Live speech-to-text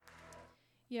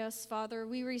Yes, Father,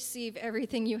 we receive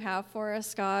everything you have for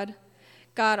us, God.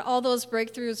 God, all those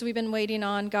breakthroughs we've been waiting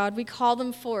on, God, we call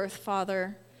them forth,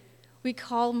 Father. We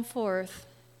call them forth.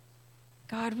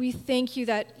 God, we thank you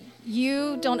that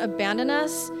you don't abandon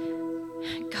us.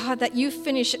 God, that you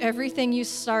finish everything you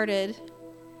started.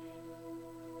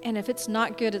 And if it's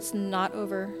not good, it's not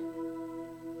over.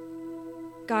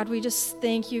 God, we just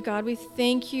thank you, God. We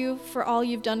thank you for all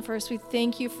you've done for us. We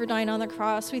thank you for dying on the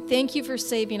cross. We thank you for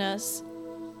saving us.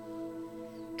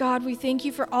 God, we thank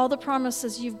you for all the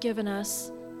promises you've given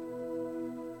us.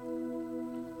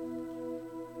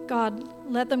 God,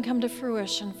 let them come to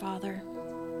fruition, Father,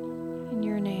 in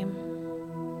your name.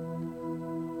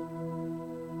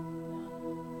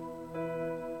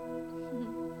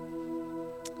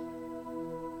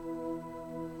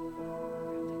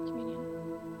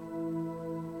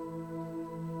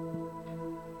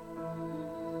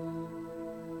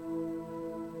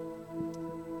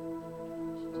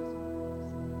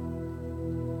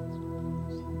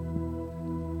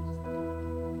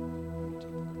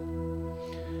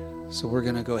 So we're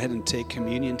going to go ahead and take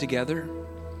communion together.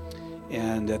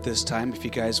 And at this time, if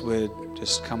you guys would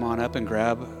just come on up and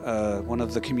grab one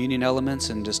of the communion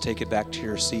elements and just take it back to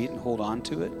your seat and hold on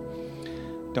to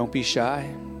it. Don't be shy.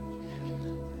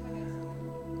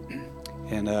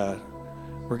 And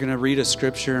we're going to read a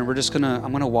scripture, and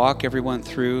I'm going to walk everyone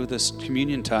through this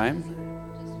communion time.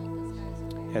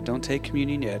 Yeah, don't take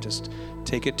communion yet. Just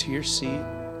take it to your seat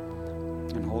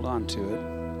and hold on to it.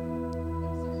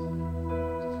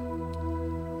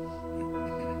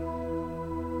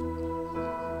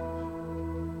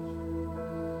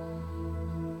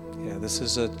 This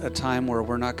is a time where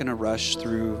we're not going to rush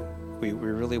through. We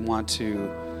really want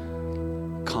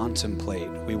to contemplate.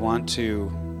 We want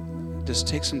to just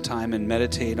take some time and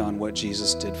meditate on what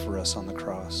Jesus did for us on the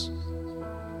cross.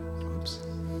 Oops.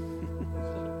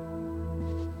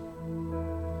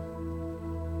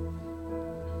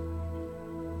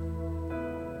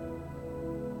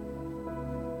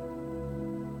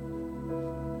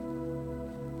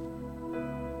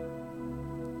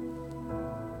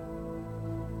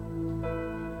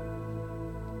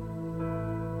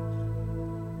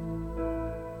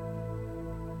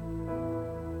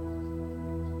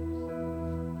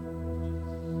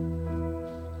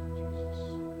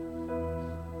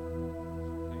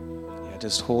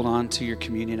 Just hold on to your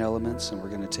communion elements, and we're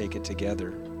going to take it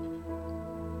together.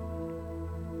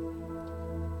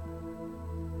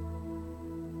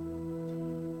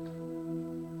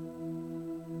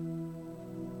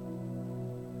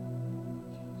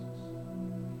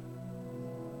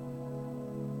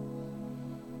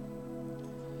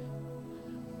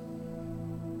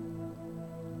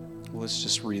 Let's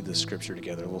just read the scripture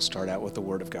together. We'll start out with the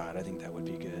Word of God. I think that would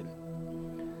be good.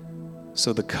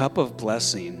 So the cup of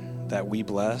blessing that we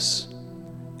bless,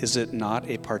 is it not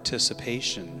a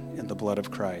participation in the blood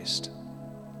of Christ?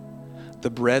 The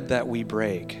bread that we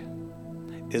break,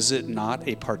 is it not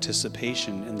a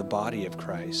participation in the body of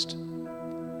Christ?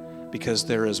 Because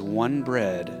there is one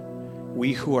bread,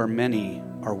 we who are many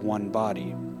are one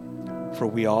body, for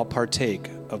we all partake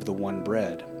of the one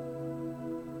bread.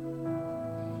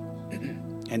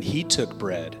 And he took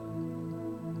bread,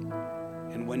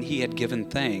 and when he had given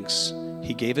thanks,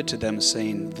 he gave it to them,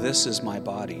 saying, "This is my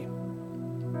body."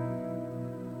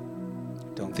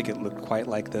 Don't think it looked quite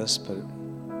like this, but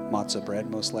matzah bread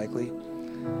most likely,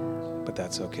 but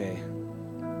that's okay.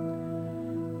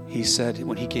 He said,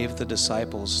 when he gave the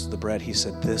disciples the bread, he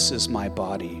said, "This is my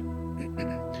body,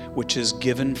 which is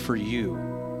given for you.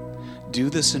 Do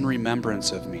this in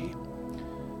remembrance of me."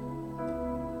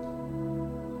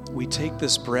 We take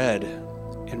this bread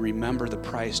and remember the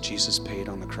price Jesus paid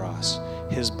on the cross.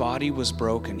 His body was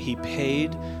broken. He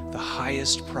paid the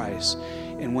highest price.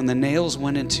 And when the nails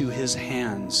went into his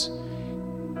hands,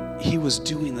 he was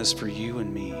doing this for you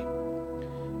and me.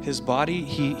 His body,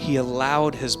 he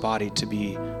allowed his body to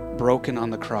be broken on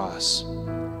the cross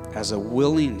as a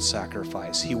willing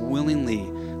sacrifice. He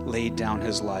willingly laid down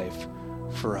his life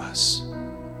for us.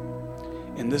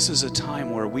 And this is a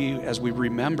time where as we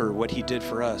remember what he did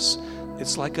for us,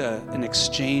 it's like an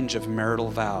exchange of marital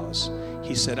vows.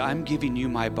 He said, "I'm giving you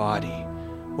my body.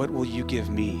 What will you give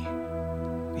me?"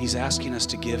 He's asking us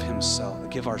to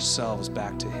give ourselves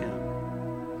back to him.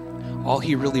 All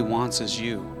he really wants is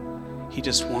you. He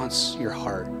just wants your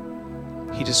heart.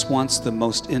 He just wants the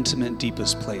most intimate,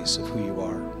 deepest place of who you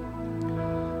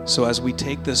are. So as we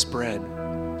take this bread,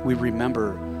 we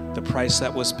remember the price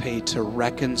that was paid to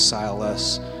reconcile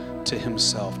us to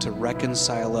himself, to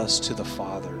reconcile us to the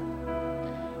Father.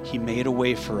 He made a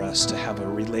way for us to have a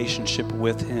relationship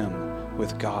with him,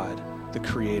 with God, the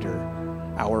Creator,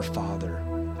 our Father.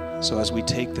 So as we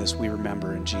take this, we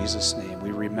remember in Jesus' name. We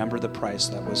remember the price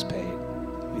that was paid.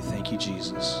 We thank you,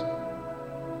 Jesus.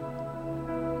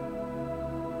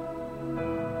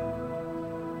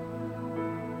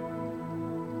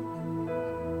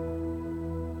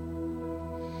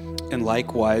 And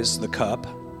likewise, the cup,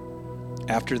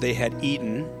 after they had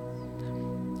eaten,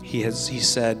 he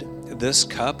said, this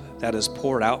cup that is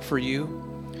poured out for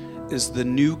you is the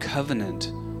new covenant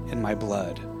in my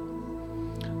blood.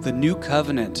 The new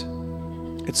covenant,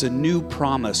 it's a new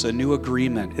promise, a new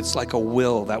agreement. It's like a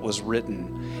will that was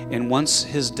written. And once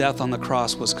his death on the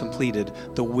cross was completed,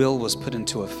 the will was put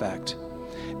into effect.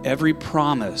 Every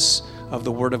promise of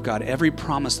the Word of God, every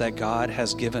promise that God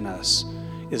has given us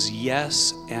is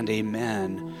yes and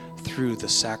amen through the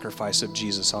sacrifice of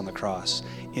Jesus on the cross.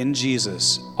 In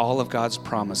Jesus, all of God's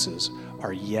promises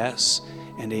are yes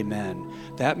and amen.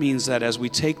 That means that as we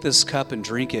take this cup and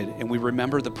drink it, and we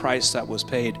remember the price that was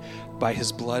paid by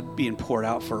his blood being poured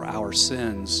out for our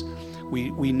sins,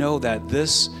 we know that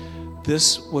this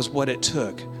was what it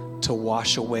took to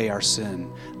wash away our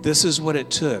sin. This is what it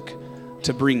took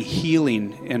to bring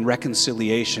healing and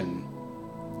reconciliation,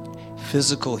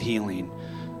 physical healing,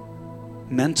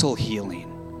 mental healing,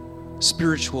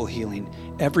 spiritual healing,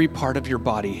 every part of your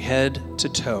body, head to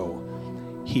toe.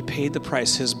 He paid the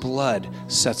price. His blood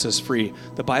sets us free.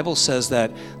 The Bible says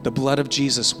that the blood of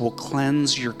Jesus will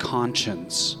cleanse your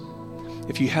conscience.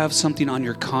 If you have something on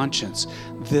your conscience,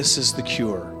 this is the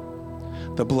cure.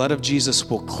 The blood of Jesus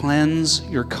will cleanse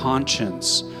your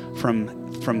conscience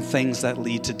from things that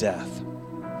lead to death.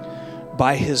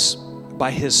 By his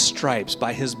stripes,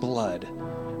 by his blood,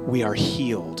 we are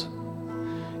healed.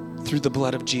 Through the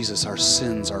blood of Jesus, our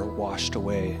sins are washed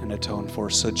away and atoned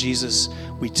for. So Jesus,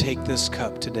 we take this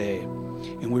cup today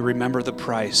and we remember the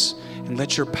price, and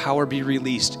let your power be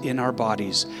released in our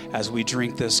bodies as we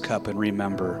drink this cup and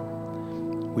remember.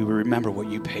 We will remember what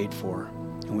you paid for,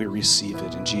 and we receive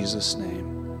it in Jesus'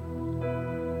 name.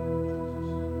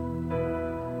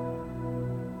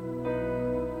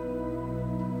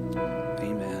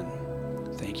 Amen.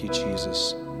 Thank you,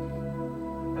 Jesus.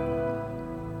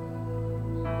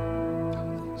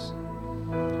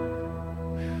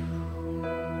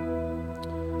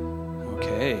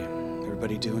 Okay,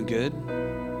 everybody doing good?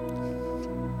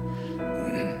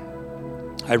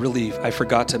 I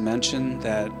forgot to mention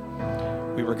that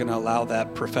we were going to allow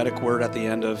that prophetic word at the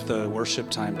end of the worship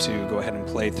time to go ahead and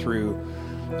play through.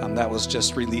 That was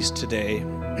just released today.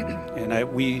 And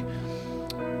well,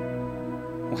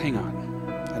 hang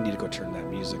on. I need to go turn that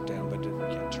music down, but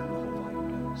we can't turn the whole volume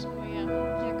down. So. Oh, yeah,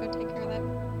 go take care of that.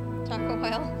 Talk a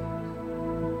while.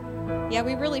 Yeah,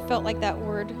 we really felt like that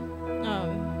word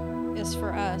is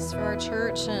for us, for our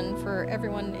church, and for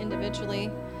everyone individually,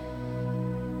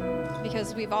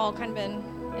 because we've all kind of been,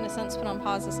 in a sense, put on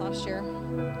pause this last year.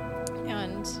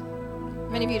 And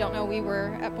many of you don't know, we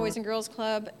were at Boys and Girls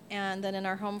Club and then in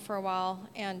our home for a while,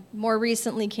 and more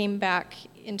recently came back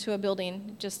into a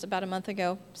building just about a month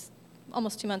ago,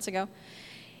 almost 2 months ago.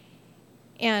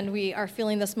 And we are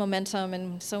feeling this momentum,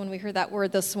 and so when we heard that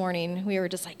word this morning, we were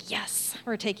just like, yes,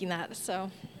 we're taking that. So,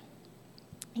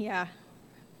 yeah.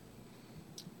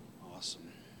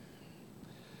 Awesome.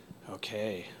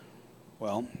 Okay.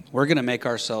 Well, we're going to make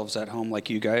ourselves at home like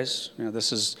you guys. You know,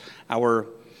 this is our,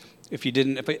 if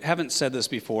I haven't said this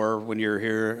before when you're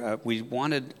here, we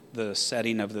wanted the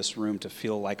setting of this room to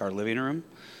feel like our living room.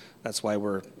 That's why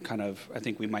we're I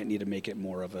think we might need to make it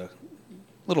a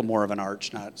little more of an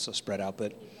arch, not so spread out,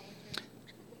 but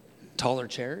taller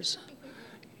chairs.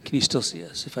 Can you still see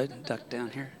us if I duck down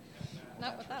here?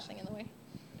 Not with that thing in the way.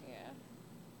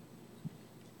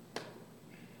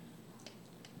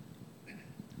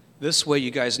 This way you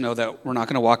guys know that we're not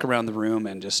going to walk around the room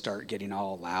and just start getting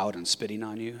all loud and spitting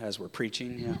on you as we're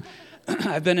preaching. You know?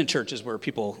 I've been in churches where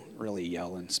people really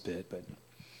yell and spit, but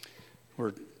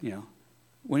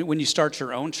when you start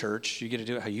your own church, you get to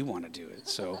do it how you want to do it.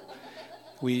 So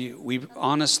we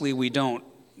honestly, we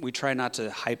try not to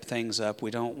hype things up.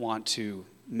 We don't want to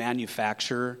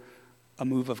manufacture a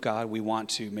move of God. We want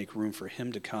to make room for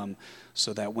him to come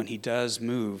so that when he does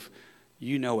move,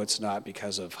 you know it's not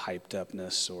because of hyped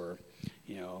upness or,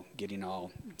 getting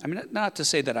all... I mean, not to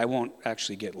say that I won't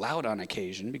actually get loud on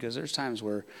occasion, because there's times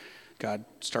where God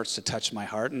starts to touch my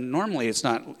heart, and normally it's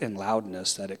not in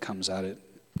loudness that it comes out. It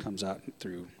comes out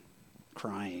through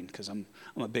crying, because I'm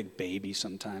a big baby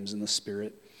sometimes in the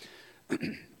spirit.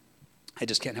 I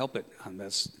just can't help it.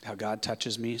 That's how God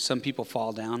touches me. Some people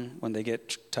fall down when they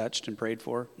get touched and prayed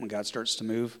for. When God starts to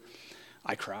move,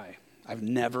 I cry. I've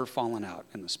never fallen out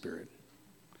in the spirit.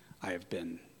 I have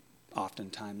been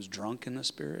oftentimes drunk in the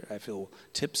Spirit. I feel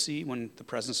tipsy when the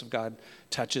presence of God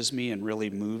touches me and really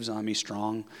moves on me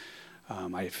strong.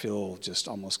 I feel just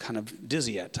almost kind of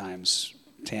dizzy at times.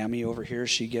 Tammy over here,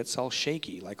 she gets all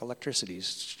shaky like electricity,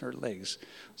 her legs.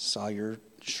 Saw your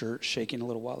shirt shaking a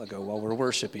little while ago while we're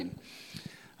worshiping.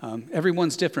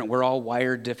 Everyone's different. We're all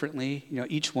wired differently.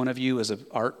 Each one of you is an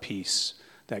art piece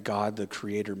that God, the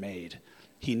Creator, made.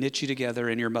 He knit you together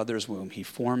in your mother's womb. He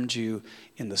formed you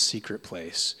in the secret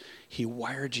place. He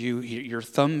wired you. Your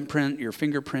thumbprint, your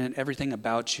fingerprint, everything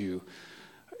about you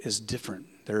is different.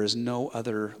 There is no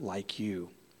other like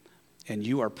you. And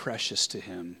you are precious to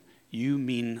him. You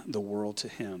mean the world to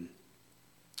him.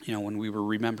 When we were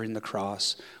remembering the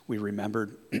cross, we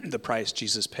remembered the price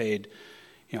Jesus paid.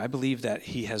 I believe that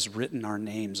he has written our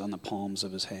names on the palms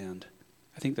of his hand.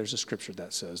 I think there's a scripture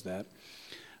that says that.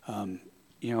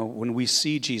 When we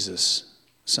see Jesus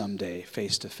someday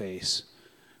face to face,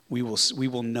 we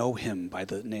will know him by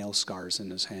the nail scars in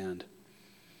his hand.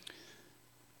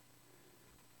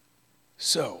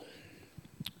 So,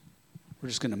 we're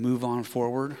just going to move on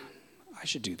forward. I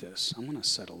should do this. I'm going to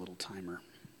set a little timer.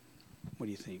 What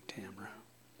do you think, Tamara?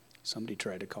 Somebody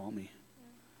tried to call me.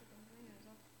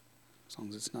 As long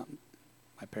as it's not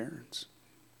my parents.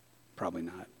 Probably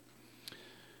not.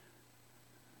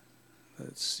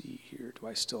 Let's see here. Do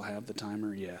I still have the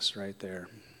timer? Yes, right there.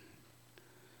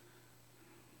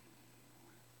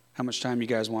 How much time you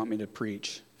guys want me to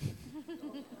preach?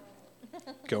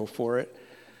 Go for it.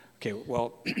 Okay,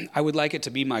 well, I would like it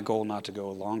to be my goal not to go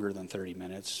longer than 30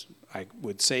 minutes. I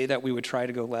would say that we would try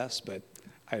to go less, but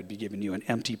I would be giving you an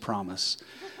empty promise.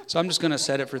 So I'm just going to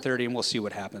set it for 30 and we'll see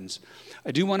what happens.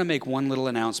 I do want to make one little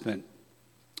announcement.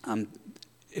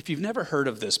 If you've never heard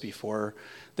of this before,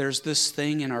 there's this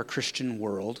thing in our Christian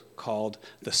world called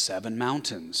the Seven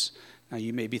Mountains. Now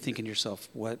you may be thinking to yourself,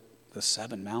 what, the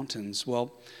Seven Mountains?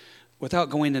 Well,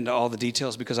 without going into all the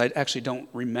details, because I actually don't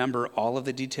remember all of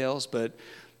the details, but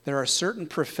there are certain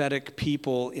prophetic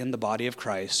people in the body of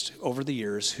Christ over the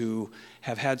years who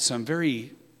have had some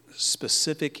very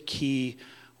specific key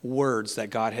words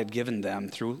that God had given them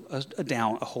through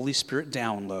a Holy Spirit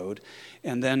download,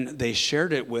 and then they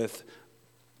shared it with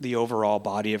the overall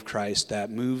body of Christ that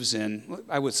moves in,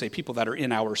 I would say people that are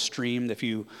in our stream. If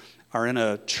you are in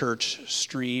a church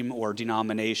stream or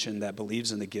denomination that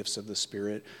believes in the gifts of the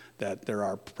Spirit, that there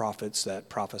are prophets that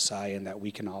prophesy and that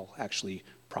we can all actually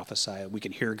prophesy. We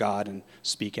can hear God and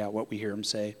speak out what we hear him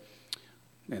say.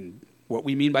 And what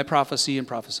we mean by prophecy and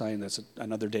prophesying, that's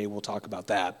another day we'll talk about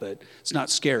that, but it's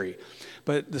not scary.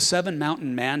 But the Seven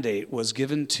Mountain Mandate was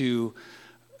given to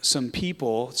some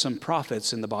people, some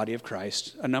prophets in the body of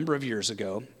Christ a number of years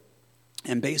ago.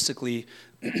 And basically,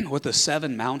 what the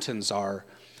seven mountains are,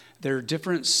 they're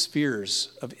different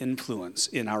spheres of influence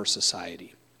in our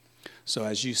society. So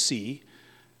as you see,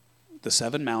 the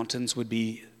seven mountains would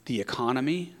be the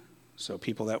economy, so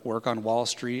people that work on Wall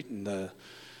Street and the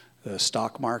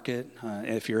stock market,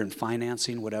 if you're in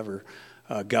financing, whatever.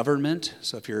 Government,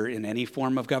 so if you're in any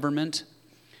form of government.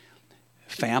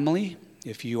 Family,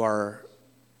 if you are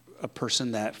a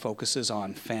person that focuses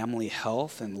on family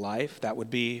health and life, that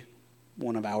would be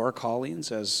one of our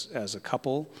callings as a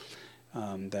couple.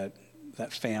 That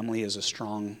family is a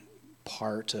strong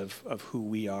part of who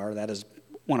we are. That is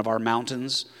one of our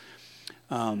mountains.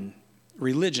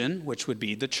 Religion, which would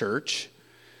be the church.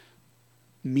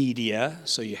 Media,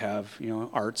 so you have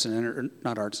arts and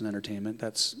not arts and entertainment.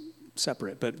 That's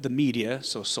separate, but the media,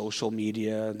 so social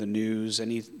media, the news,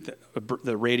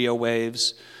 the radio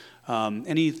waves.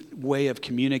 Any way of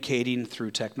communicating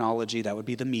through technology, that would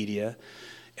be the media.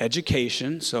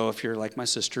 Education, so if you're like my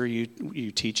sister, you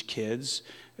teach kids.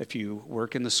 If you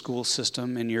work in the school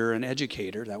system and you're an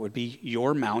educator, that would be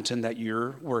your mountain that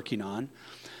you're working on.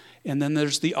 And then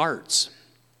there's the arts.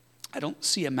 I don't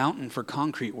see a mountain for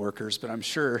concrete workers, but I'm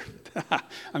sure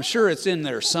it's in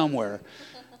there somewhere.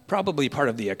 Probably part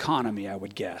of the economy, I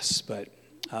would guess. But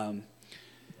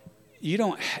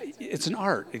it's an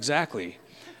art, exactly.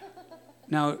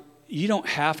 Now, you don't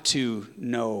have to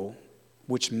know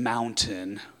which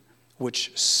mountain,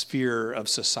 which sphere of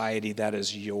society that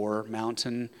is your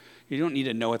mountain. You don't need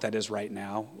to know what that is right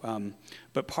now.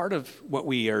 But part of what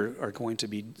we are going to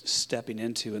be stepping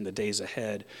into in the days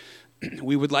ahead,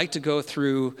 we would like to go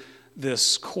through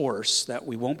this course that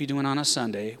we won't be doing on a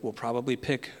Sunday. We'll probably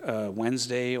pick a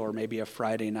Wednesday or maybe a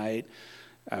Friday night.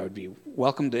 I would be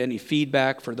welcome to any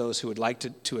feedback for those who would like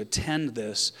to attend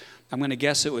this. I'm going to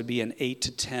guess it would be an 8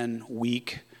 to 10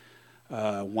 week,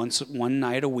 one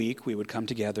night a week. We would come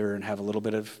together and have a little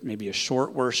bit of maybe a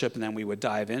short worship, and then we would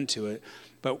dive into it.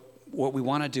 But what we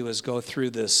want to do is go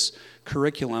through this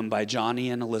curriculum by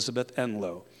Johnny and Elizabeth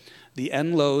Enlow. The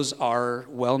Enloes are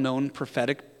well-known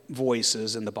prophetic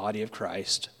voices in the body of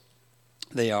Christ.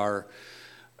 They are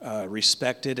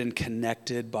respected and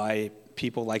connected by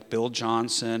people like Bill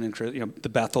Johnson and the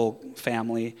Bethel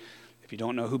family. If you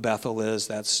don't know who Bethel is,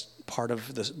 that's part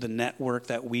of the network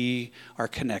that we are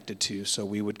connected to. So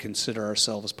we would consider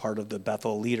ourselves part of the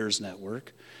Bethel Leaders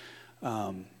Network.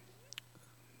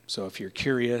 So if you're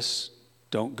curious,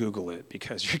 don't Google it,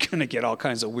 because you're going to get all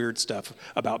kinds of weird stuff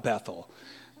about Bethel.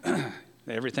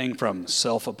 Everything from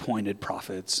self-appointed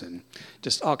prophets and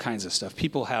just all kinds of stuff.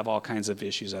 People have all kinds of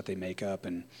issues that they make up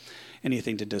and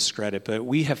anything to discredit. But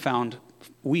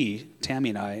Tammy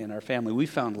and I and our family, we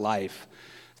found life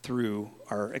through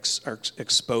our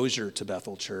exposure to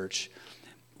Bethel Church.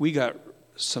 We got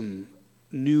some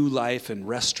new life and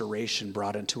restoration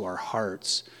brought into our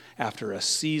hearts after a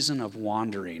season of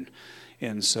wandering.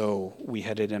 And so we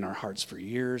had it in our hearts for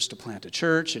years to plant a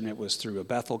church, and it was through a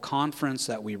Bethel conference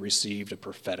that we received a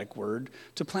prophetic word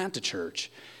to plant a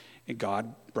church. And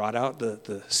God brought out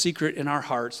the secret in our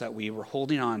hearts that we were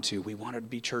holding on to. We wanted to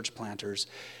be church planters,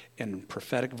 and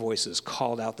prophetic voices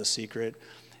called out the secret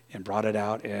and brought it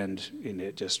out, and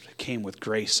it just came with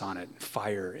grace on it,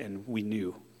 fire, and we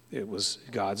knew it was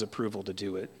God's approval to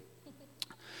do it.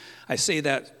 I say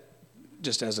that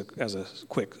just as a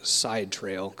quick side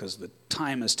trail, because the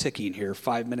time is ticking here.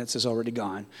 5 minutes is already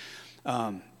gone.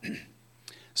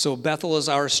 So Bethel is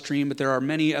our stream, but there are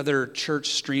many other church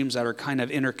streams that are kind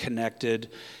of interconnected.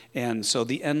 And so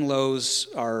the Enloes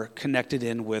are connected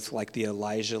in with like the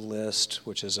Elijah List,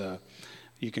 which is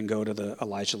you can go to the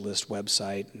Elijah List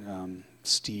website.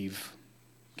 Steve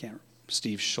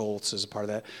Schultz is a part of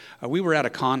that. We were at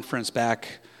a conference back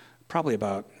probably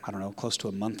about, close to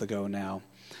a month ago now,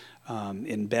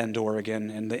 in Bend, Oregon,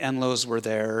 and the Enloes were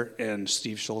there, and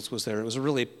Steve Schultz was there. It was a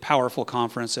really powerful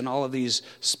conference, and all of these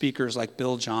speakers like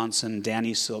Bill Johnson,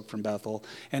 Danny Silk from Bethel,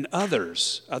 and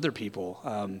other people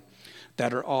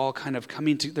that are all kind of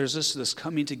coming to. There's this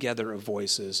coming together of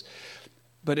voices,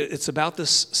 but it's about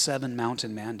this 7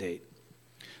 mountain mandate.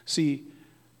 See,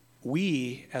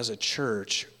 we as a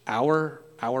church,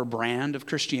 our brand of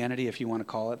Christianity, if you want to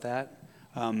call it that,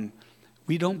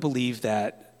 we don't believe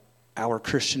that our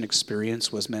Christian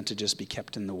experience was meant to just be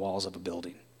kept in the walls of a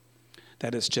building.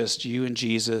 That it's just you and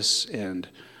Jesus and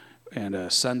a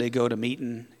Sunday go to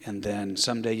meeting, and then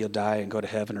someday you'll die and go to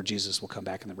heaven, or Jesus will come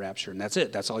back in the rapture, and that's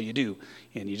it. That's all you do.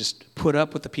 And you just put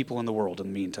up with the people in the world in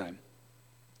the meantime.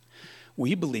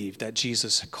 We believe that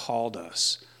Jesus called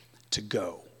us to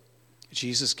go.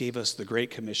 Jesus gave us the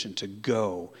Great Commission to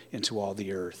go into all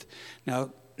the earth.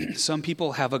 Now, some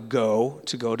people have a go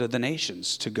to the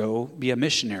nations, to go be a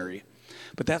missionary.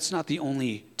 But that's not the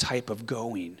only type of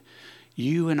going.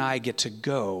 You and I get to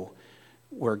go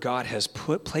where God has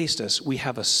placed us. We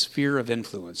have a sphere of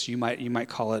influence. You might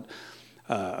call it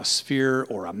a sphere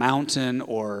or a mountain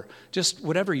or just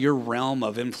whatever your realm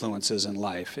of influence is in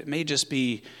life. It may just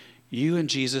be you and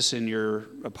Jesus in your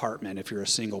apartment if you're a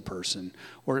single person.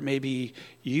 Or it may be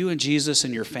you and Jesus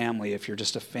in your family if you're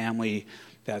just a family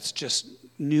that's just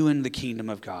new in the kingdom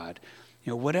of God.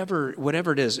 Whatever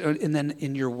it is, and then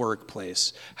in your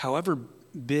workplace, however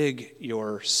big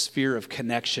your sphere of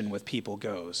connection with people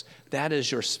goes, that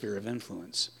is your sphere of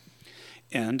influence.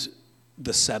 And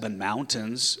the 7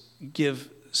 mountains give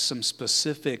some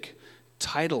specific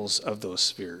titles of those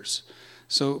spheres.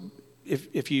 So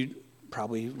if you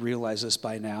probably realize this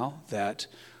by now, that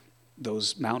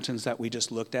those mountains that we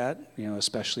just looked at,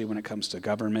 especially when it comes to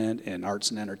government and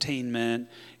arts and entertainment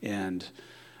and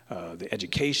the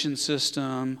education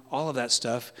system, all of that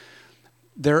stuff,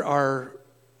 there are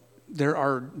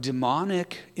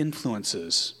demonic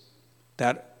influences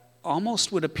that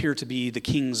almost would appear to be the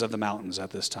kings of the mountains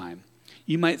at this time.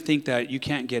 You might think that you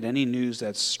can't get any news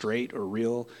that's straight or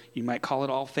real. You might call it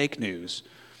all fake news.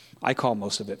 I call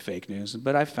most of it fake news,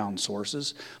 but I've found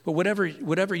sources. But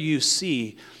whatever you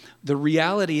see, the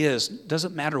reality is,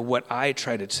 doesn't matter what I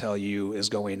try to tell you is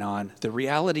going on. The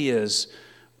reality is,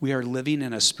 we are living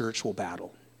in a spiritual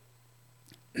battle.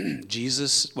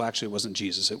 Actually it wasn't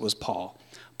Jesus, it was Paul.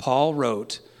 Paul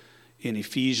wrote in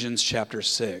Ephesians chapter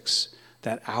 6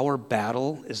 that our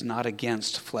battle is not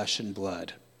against flesh and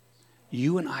blood.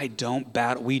 You and I don't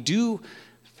battle. We do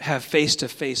have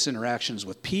face-to-face interactions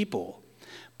with people,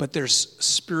 but there's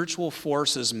spiritual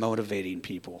forces motivating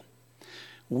people.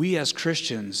 We as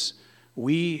Christians,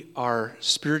 we are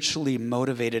spiritually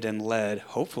motivated and led,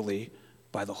 hopefully,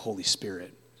 by the Holy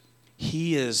Spirit.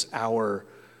 He is our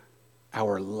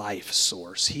life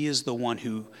source. He is the one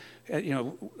who,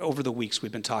 over the weeks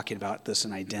we've been talking about this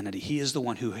in identity. He is the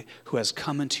one who has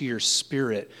come into your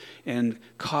spirit and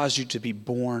caused you to be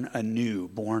born anew,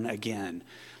 born again.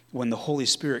 when the Holy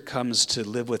Spirit comes to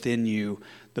live within you,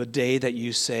 the day that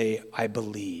you say, I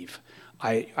believe,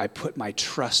 I put my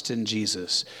trust in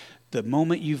Jesus. The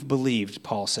moment you've believed,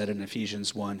 Paul said in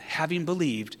Ephesians 1, having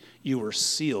believed, you were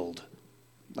sealed,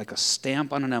 like a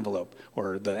stamp on an envelope,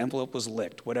 or the envelope was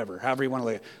licked, whatever, however you want to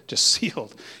lick it, just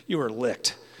sealed. You were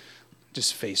licked.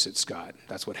 Just face it, Scott.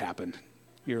 That's what happened.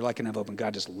 You're like an envelope, and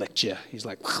God just licked you. He's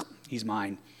like, he's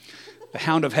mine. The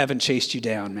hound of heaven chased you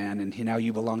down, man, and now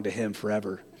you belong to him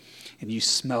forever. And you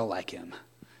smell like him.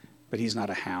 But he's not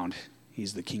a hound.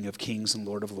 He's the King of kings and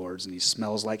Lord of lords, and he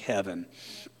smells like heaven.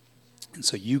 And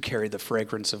so you carry the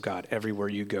fragrance of God everywhere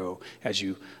you go as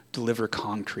you deliver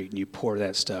concrete and you pour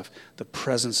that stuff. The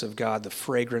presence of God, the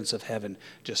fragrance of heaven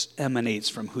just emanates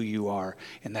from who you are.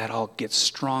 And that all gets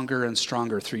stronger and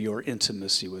stronger through your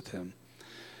intimacy with him.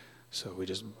 So we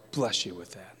just bless you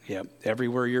with that. Yep.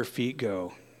 Everywhere your feet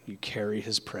go, you carry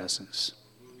his presence.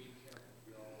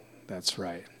 That's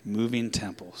right. Moving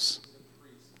temples.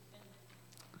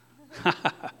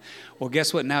 Well,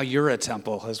 guess what? Now you're a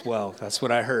temple as well. That's what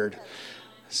I heard.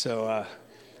 So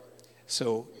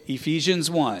Ephesians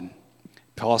 1,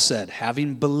 Paul said,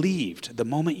 having believed, the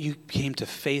moment you came to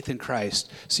faith in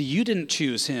Christ, see, you didn't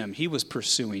choose him. He was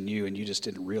pursuing you, and you just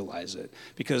didn't realize it.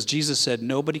 Because Jesus said,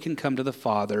 nobody can come to the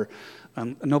Father,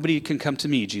 nobody can come to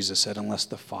me, Jesus said, unless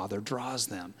the Father draws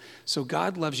them. So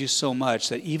God loves you so much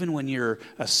that even when you're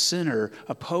a sinner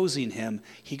opposing him,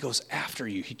 he goes after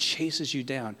you. He chases you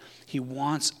down. He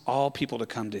wants all people to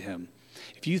come to him.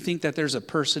 If you think that there's a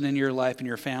person in your life and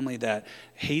your family that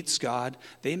hates God,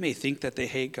 they may think that they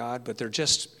hate God, but they're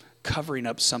just covering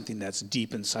up something that's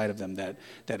deep inside of them that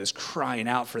is crying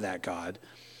out for that God.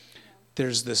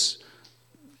 There's this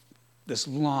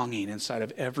longing inside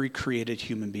of every created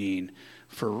human being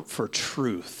for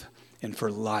truth and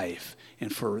for life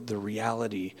and for the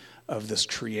reality of this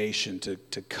creation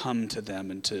to come to them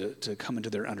and to come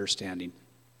into their understanding.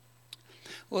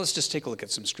 Well, let's just take a look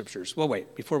at some scriptures. Well,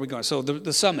 wait, before we go on. So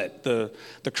the summit, the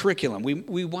curriculum,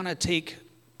 we want to take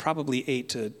probably 8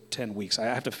 to 10 weeks. I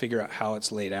have to figure out how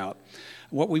it's laid out.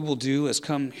 What we will do is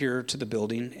come here to the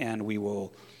building, and we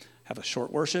will have a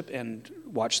short worship and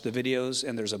watch the videos,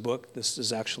 and there's a book. This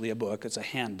is actually a book. It's a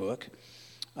handbook.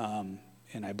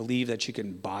 And I believe that you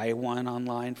can buy one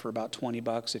online for about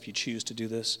 $20 if you choose to do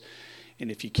this. And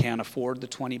if you can't afford the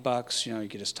 $20, you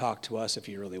can just talk to us if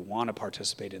you really want to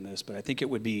participate in this. But I think it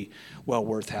would be well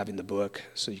worth having the book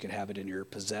so you can have it in your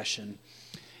possession.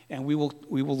 And we will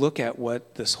look at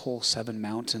what this whole 7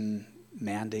 Mountain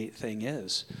mandate thing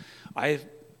is. I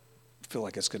feel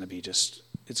like it's going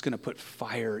to put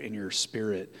fire in your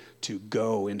spirit to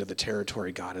go into the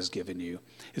territory God has given you.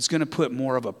 It's going to put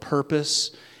more of a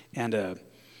purpose and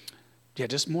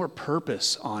just more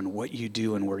purpose on what you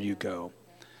do and where you go.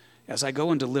 As I go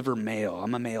and deliver mail,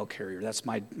 I'm a mail carrier. That's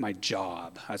my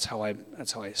job. That's how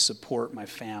I support my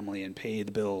family and pay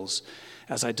the bills.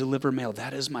 As I deliver mail,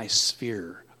 that is my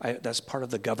sphere. That's part of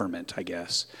the government, I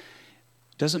guess.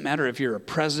 Doesn't matter if you're a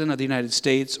president of the United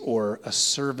States or a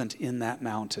servant in that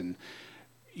mountain.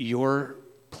 Your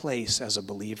place as a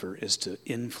believer is to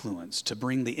influence, to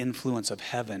bring the influence of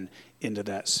heaven into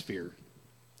that sphere.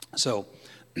 So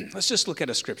let's just look at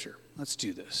a scripture. Let's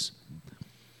do this.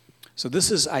 So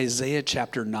this is Isaiah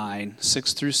chapter 9,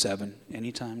 6 through 7.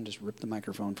 Anytime, just rip the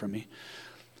microphone from me.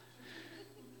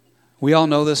 We all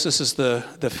know this. This is the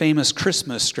famous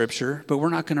Christmas scripture, but we're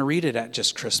not going to read it at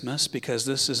just Christmas because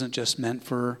this isn't just meant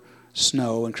for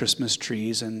snow and Christmas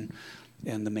trees and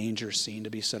the manger scene to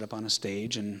be set up on a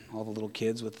stage and all the little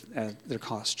kids with their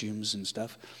costumes and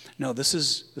stuff. No, this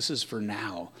is for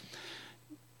now.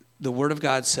 The Word of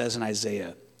God says in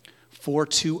Isaiah, "For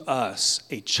to us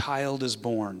a child is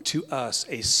born, to us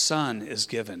a son is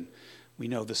given." We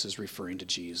know this is referring to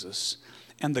Jesus.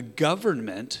 "And the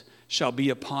government shall be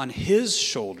upon his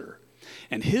shoulder,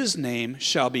 and his name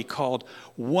shall be called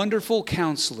Wonderful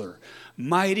Counselor,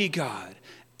 Mighty God,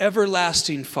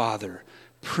 Everlasting Father,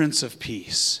 Prince of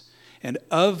Peace. And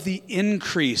of the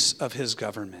increase of his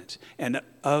government and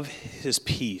of his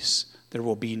peace there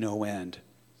will be no end."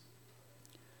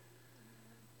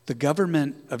 The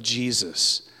government of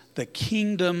Jesus, the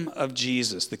kingdom of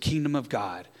Jesus, the kingdom of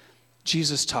God.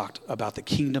 Jesus talked about the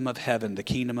kingdom of heaven, the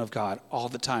kingdom of God all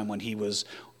the time when he was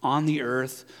on the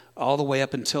earth, all the way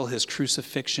up until his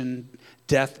crucifixion,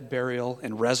 death, burial,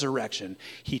 and resurrection.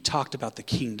 He talked about the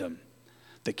kingdom.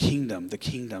 The kingdom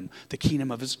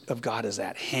of God is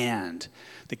at hand.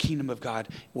 The kingdom of God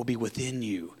will be within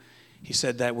you. He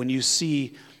said that when you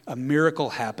see a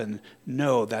miracle happen,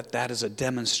 know that that is a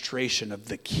demonstration of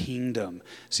the kingdom.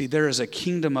 See, there is a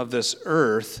kingdom of this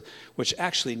earth, which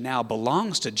actually now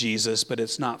belongs to Jesus, but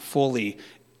it's not fully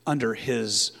under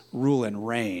his rule and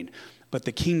reign. But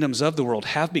the kingdoms of the world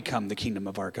have become the kingdom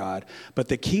of our God. But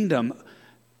the kingdom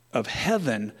of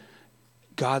heaven,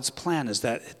 God's plan is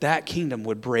that that kingdom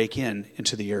would break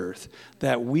into the earth,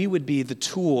 that we would be the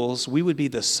tools, we would be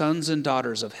the sons and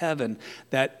daughters of heaven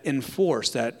that enforce,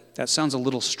 that sounds a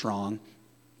little strong.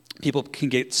 People can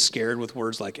get scared with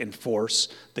words like enforce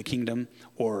the kingdom,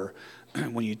 or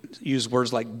when you use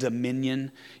words like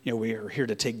dominion, we are here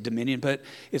to take dominion, but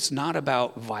it's not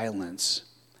about violence.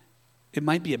 It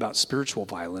might be about spiritual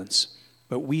violence,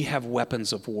 but we have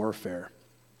weapons of warfare.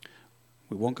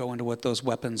 We won't go into what those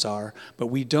weapons are, but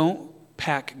we don't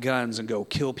pack guns and go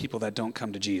kill people that don't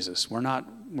come to Jesus. We're not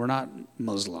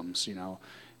Muslims,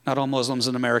 Not all Muslims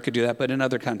in America do that, but in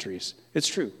other countries, it's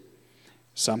true.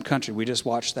 Some country, we just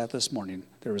watched that this morning.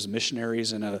 There was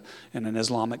missionaries in an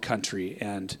Islamic country,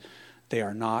 and they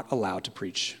are not allowed to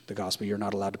preach the gospel. You're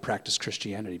not allowed to practice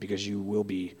Christianity because you will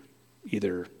be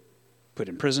either put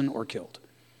in prison or killed.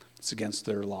 It's against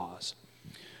their laws.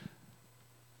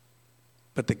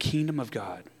 But the kingdom of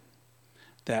God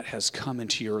that has come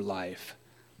into your life,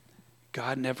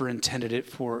 God never intended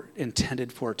for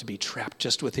it to be trapped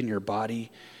just within your body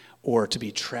or to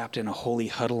be trapped in a holy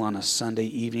huddle on a Sunday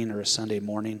evening or a Sunday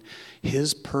morning.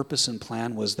 His purpose and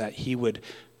plan was that he would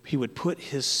put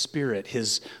his Spirit,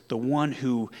 the one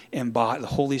who the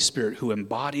Holy Spirit who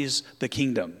embodies the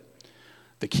kingdom.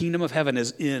 The kingdom of heaven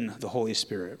is in the Holy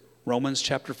Spirit. Romans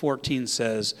chapter 14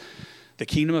 says, the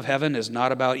kingdom of heaven is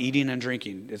not about eating and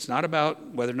drinking. It's not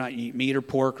about whether or not you eat meat or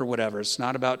pork or whatever. It's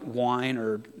not about wine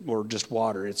or just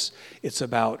water. It's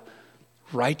about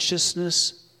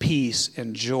righteousness, peace,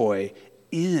 and joy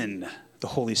in the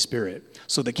Holy Spirit.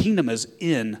 So the kingdom is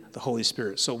in the Holy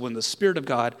Spirit. So when the Spirit of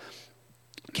God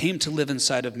came to live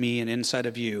inside of me and inside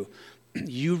of you,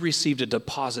 you received a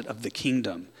deposit of the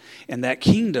kingdom. And that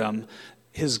kingdom,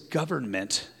 his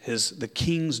government, the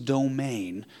king's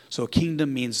domain. So a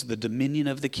kingdom means the dominion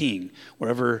of the king.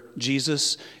 Wherever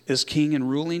Jesus is king and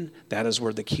ruling, that is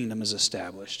where the kingdom is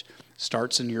established.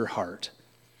 Starts in your heart.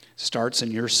 Starts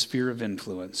in your sphere of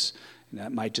influence. And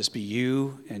that might just be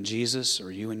you and Jesus,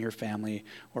 or you and your family,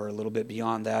 or a little bit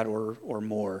beyond that, or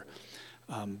more.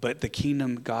 But the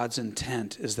kingdom, God's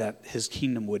intent is that his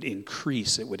kingdom would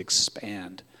increase, it would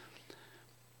expand.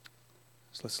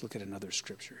 So let's look at another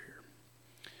scripture here.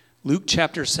 Luke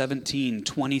chapter 17,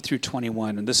 20 through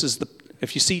 21. And this is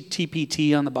if you see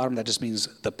TPT on the bottom, that just means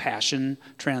the Passion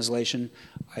Translation.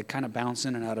 I kind of bounce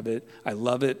in and out of it. I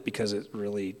love it because it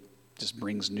really just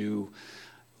brings new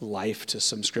life to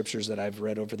some scriptures that I've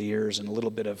read over the years, and a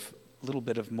little bit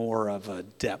of more of a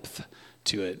depth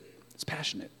to it. It's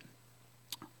passionate.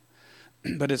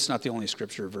 But it's not the only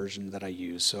scripture version that I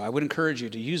use. So I would encourage you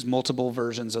to use multiple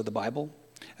versions of the Bible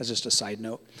as just a side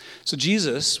note. So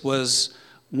Jesus was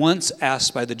once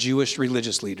asked by the Jewish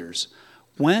religious leaders,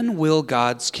 "When will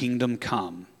God's kingdom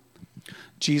come?"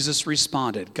 Jesus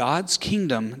responded, "God's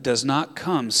kingdom does not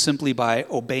come simply by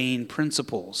obeying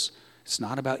principles. It's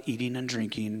not about eating and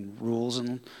drinking, rules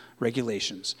and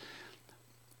regulations,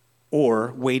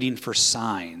 or waiting for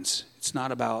signs. It's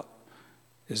not about,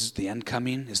 is the end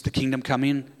coming? Is the kingdom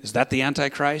coming? Is that the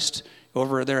Antichrist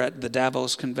over there at the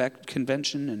Davos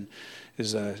convention? And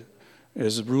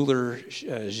is ruler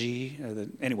Xi?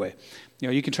 Anyway,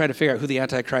 you can try to figure out who the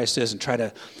Antichrist is and try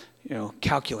to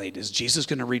calculate, is Jesus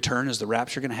going to return? Is the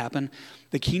rapture going to happen?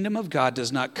 The kingdom of God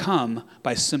does not come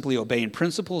by simply obeying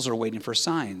principles or waiting for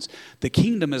signs. The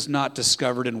kingdom is not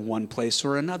discovered in one place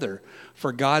or another,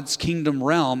 for God's kingdom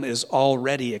realm is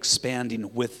already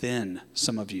expanding within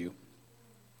some of you.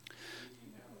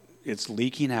 It's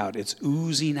leaking out. It's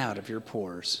oozing out of your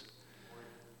pores.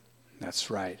 That's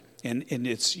right. And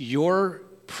it's your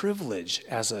privilege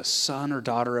as a son or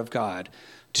daughter of God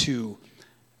to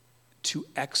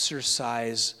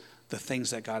exercise the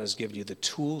things that God has given you, the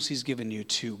tools he's given you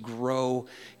to grow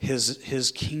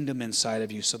his kingdom inside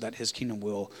of you so that his kingdom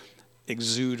will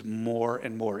exude more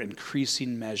and more,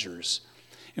 increasing measures.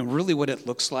 And really what it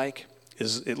looks like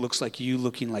is it looks like you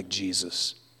looking like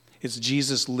Jesus. It's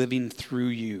Jesus living through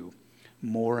you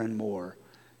more and more.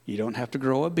 You don't have to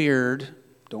grow a beard.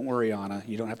 Don't worry, Anna.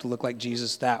 You don't have to look like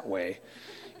Jesus that way.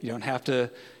 You don't have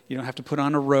to put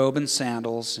on a robe and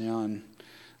sandals, and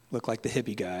look like the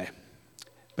hippie guy.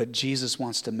 But Jesus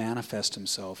wants to manifest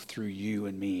himself through you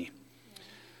and me.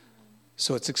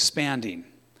 So it's expanding.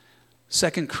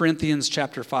 2 Corinthians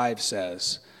chapter 5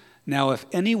 says, "Now if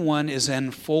anyone is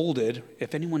enfolded,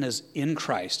 if anyone is in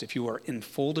Christ, if you are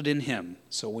enfolded in him,"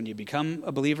 so when you become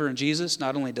a believer in Jesus,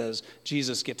 not only does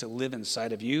Jesus get to live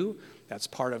inside of you, that's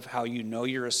part of how you know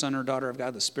you're a son or daughter of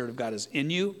God, the Spirit of God is in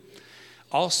you.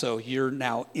 Also, you're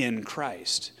now in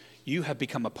Christ. you have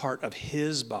become a part of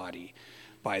his body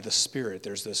by the Spirit.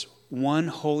 There's this one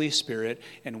Holy Spirit,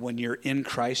 and when you're in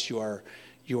Christ, you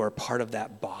are part of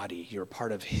that body. You're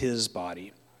part of his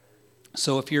body.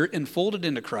 So if you're enfolded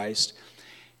into Christ,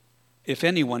 if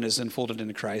anyone is enfolded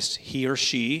into Christ, he or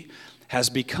she has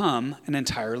become an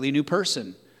entirely new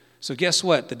person. So guess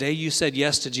what? The day you said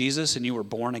yes to Jesus and you were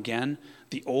born again,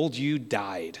 the old you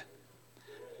died.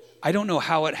 I don't know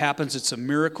how it happens. It's a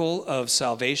miracle of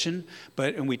salvation,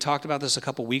 and we talked about this a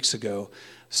couple weeks ago,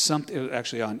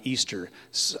 actually on Easter.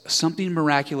 Something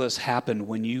miraculous happened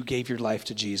when you gave your life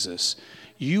to Jesus.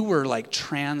 You were like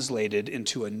translated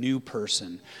into a new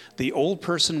person. The old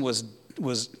person was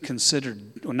considered,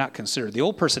 well, not considered, the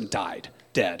old person died,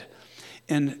 dead.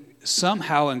 And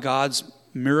somehow in God's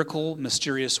miracle,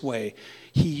 mysterious way,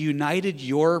 he united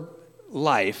your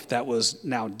life that was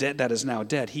now dead, that is now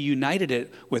dead. He united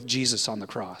it with Jesus on the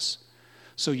cross.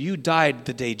 So you died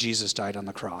the day Jesus died on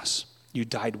the cross. You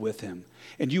died with him.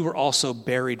 And you were also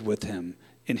buried with him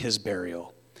in his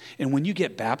burial. And when you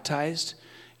get baptized,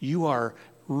 you are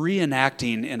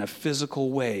reenacting in a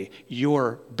physical way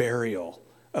your burial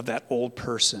of that old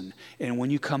person. And when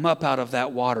you come up out of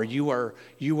that water, you are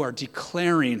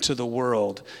declaring to the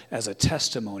world as a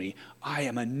testimony, I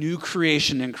am a new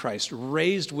creation in Christ,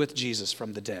 raised with Jesus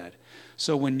from the dead.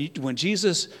 So when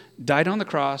Jesus died on the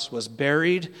cross, was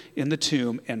buried in the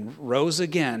tomb, and rose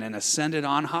again and ascended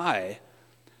on high,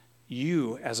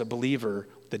 you as a believer,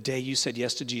 the day you said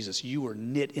yes to Jesus, you were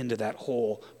knit into that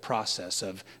whole process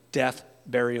of death,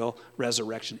 burial,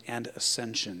 resurrection, and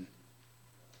ascension.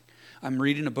 I'm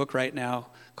reading a book right now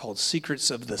called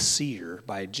Secrets of the Seer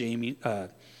by Jamie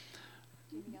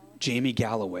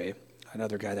Galloway,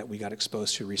 another guy that we got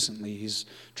exposed to recently. He's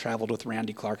traveled with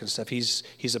Randy Clark and stuff. He's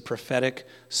a prophetic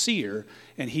seer,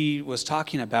 and he was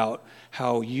talking about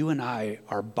how you and I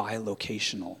are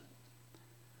bilocational.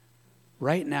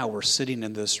 Right now we're sitting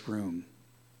in this room.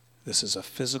 This is a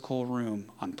physical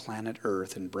room on planet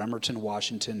Earth in Bremerton,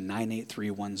 Washington,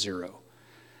 98310.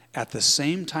 At the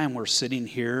same time we're sitting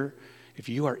here, if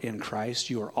you are in Christ,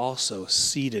 you are also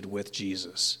seated with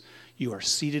Jesus. You are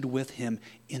seated with him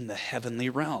in the heavenly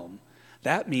realm.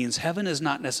 That means heaven is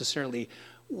not necessarily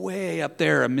way up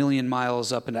there, 1,000,000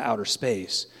 miles up into outer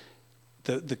space.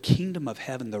 The kingdom of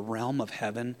heaven, the realm of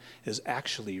heaven, is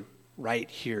actually right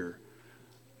here.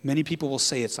 Many people will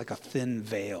say it's like a thin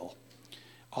veil.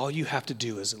 All you have to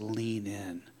do is lean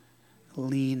in.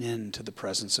 Lean into the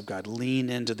presence of God. Lean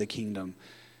into the kingdom.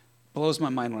 Blows my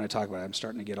mind when I talk about it. I'm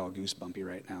starting to get all goosebumpy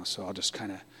right now, so I'll just kind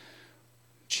of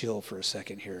chill for a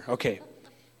second here. Okay.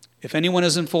 If anyone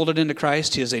is enfolded into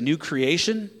Christ, he is a new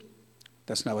creation.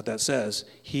 That's not what that says.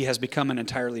 He has become an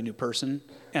entirely new person.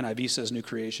 NIV says new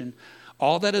creation.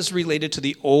 All that is related to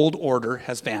the old order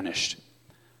has vanished.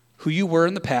 Who you were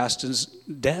in the past is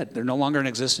dead. They're no longer in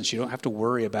existence. You don't have to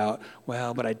worry about,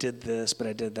 well, but I did this, but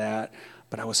I did that,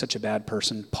 but I was such a bad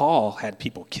person. Paul had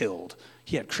people killed.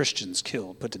 He had Christians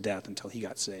killed, put to death until he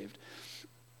got saved.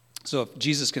 So if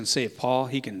Jesus can save Paul,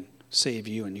 he can save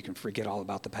you, and you can forget all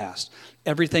about the past.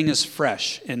 Everything is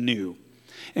fresh and new.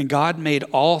 And God made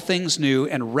all things new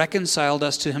and reconciled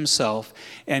us to himself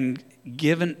and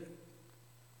given,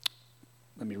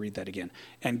 let me read that again.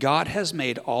 And God has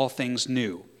made all things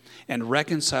new and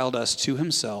reconciled us to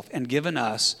himself and given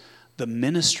us the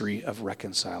ministry of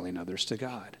reconciling others to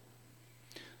God.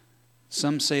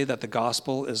 Some say that the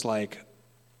gospel is like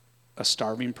a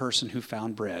starving person who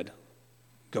found bread,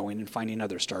 going and finding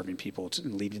other starving people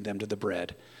and leading them to the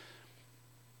bread.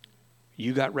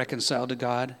 You got reconciled to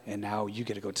God, and now you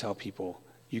get to go tell people.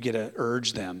 You get to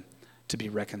urge them to be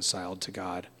reconciled to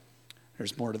God.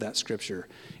 There's more to that scripture.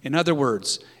 In other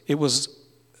words, it was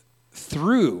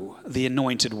through the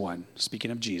Anointed One,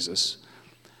 speaking of Jesus,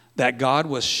 that God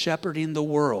was shepherding the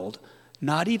world,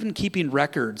 not even keeping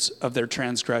records of their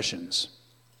transgressions.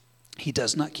 He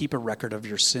does not keep a record of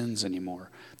your sins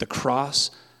anymore. The cross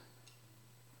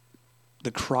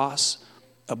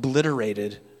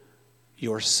obliterated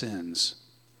your sins.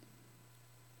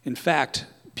 In fact,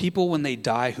 people when they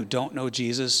die who don't know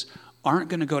Jesus aren't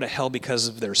going to go to hell because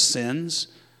of their sins.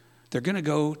 They're going to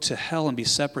go to hell and be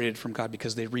separated from God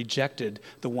because they rejected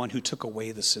the one who took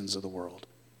away the sins of the world.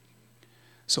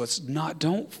 So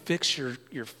don't fix your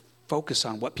focus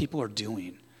on what people are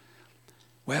doing.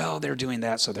 Well, they're doing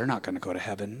that, so they're not going to go to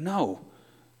heaven. No.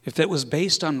 If that was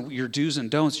based on your do's and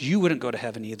don'ts, you wouldn't go to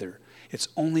heaven either. It's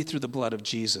only through the blood of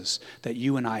Jesus that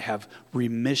you and I have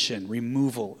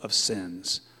removal of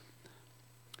sins.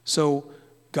 So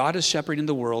God is shepherding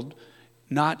the world,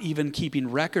 not even keeping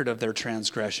record of their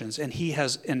transgressions, and he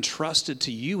has entrusted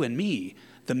to you and me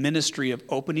the ministry of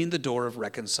opening the door of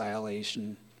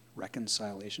reconciliation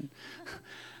reconciliation,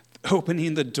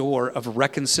 opening the door of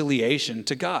reconciliation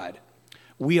to God.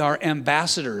 We are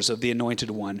ambassadors of the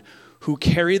Anointed One who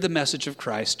carry the message of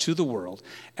Christ to the world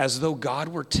as though God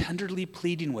were tenderly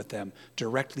pleading with them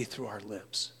directly through our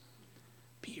lips.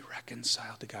 Be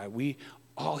reconciled to God.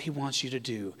 All he wants you to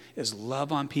do is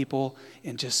love on people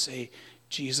and just say,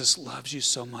 Jesus loves you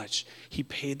so much. He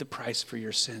paid the price for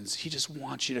your sins. He just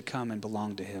wants you to come and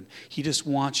belong to him. He just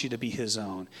wants you to be his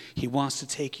own. He wants to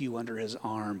take you under his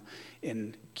arm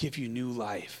and give you new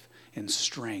life and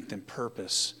strength and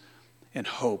purpose and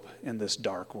hope in this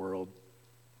dark world.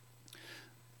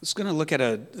 Let's going to look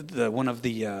at one of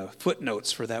the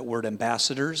footnotes for that word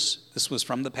ambassadors. This was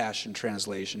from the Passion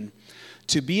Translation.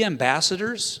 To be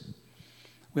ambassadors,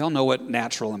 we all know what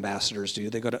natural ambassadors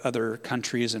do. They go to other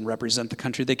countries and represent the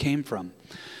country they came from.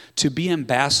 To be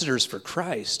ambassadors for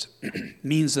Christ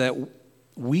means that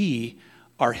we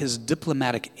are his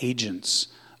diplomatic agents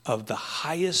of the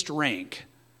highest rank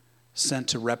sent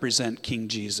to represent King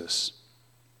Jesus.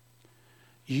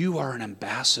 You are an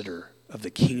ambassador of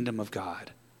the kingdom of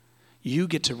God. You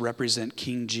get to represent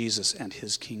King Jesus and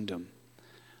his kingdom.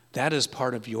 That is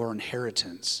part of your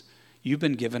inheritance. You've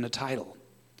been given a title,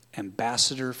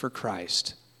 Ambassador for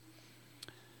Christ,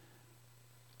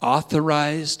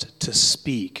 authorized to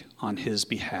speak on his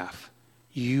behalf.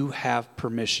 You have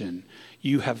permission.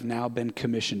 You have now been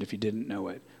commissioned, if you didn't know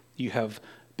it. You have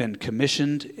been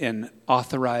commissioned and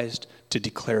authorized to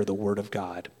declare the word of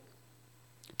God,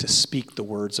 to speak the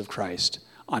words of Christ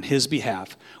on his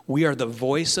behalf. We are the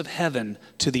voice of heaven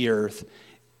to the earth,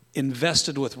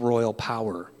 invested with royal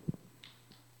power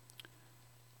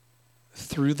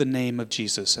through the name of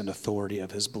Jesus and authority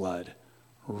of his blood.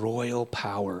 Royal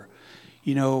power.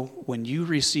 You know, when you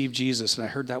receive Jesus, and I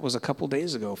heard that was a couple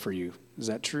days ago for you. Is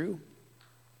that true?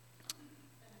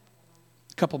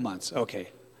 A couple months. Okay.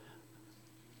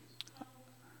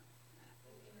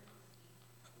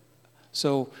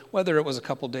 So whether it was a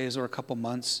couple days or a couple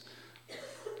months,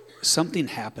 something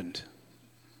happened.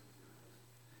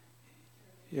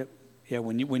 Yep. Yeah,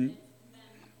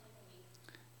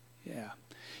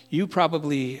 you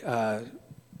probably,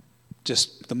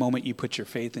 just the moment you put your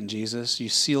faith in Jesus, you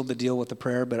sealed the deal with the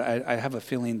prayer, but I have a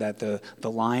feeling that the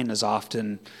line is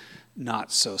often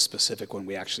not so specific when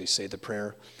we actually say the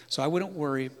prayer. So I wouldn't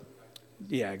worry.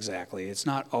 Yeah, exactly. It's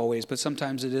not always, but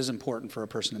sometimes it is important for a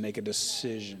person to make a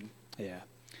decision. Yeah.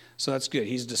 So that's good.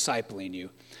 He's discipling you.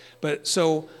 But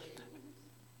so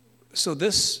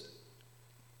this,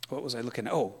 what was I looking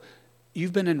at? Oh,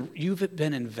 you've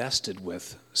been invested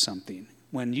with something.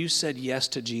 When you said yes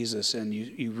to Jesus and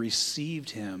you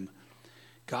received him,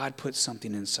 God put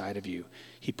something inside of you.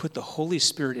 He put the Holy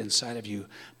Spirit inside of you,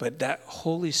 but that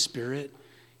Holy Spirit,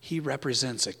 he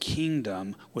represents a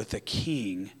kingdom with a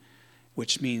king,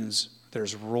 which means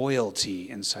there's royalty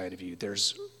inside of you.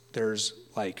 There's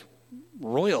like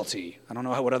royalty. I don't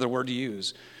know what other word to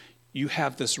use. You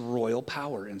have this royal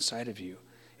power inside of you.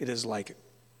 It is like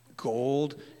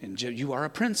gold, and you are a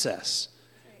princess.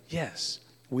 Yes,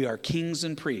 we are kings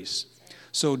and priests.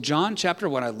 So John chapter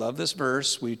 1, I love this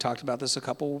verse. We talked about this a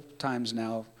couple times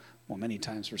now. Well, many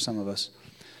times for some of us.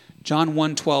 John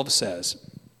 1:12 says,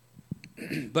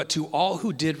 "But to all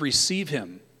who did receive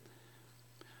him,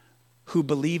 who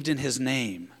believed in his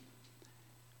name,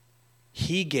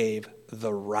 he gave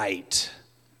the right."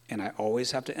 And I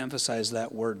always have to emphasize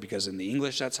that word because in the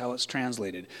English, that's how it's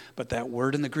translated. But that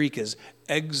word in the Greek is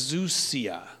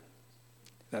exousia.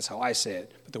 That's how I say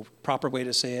it. But the proper way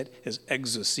to say it is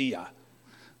exousia.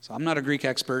 So I'm not a Greek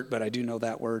expert, but I do know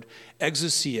that word.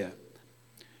 Exousia.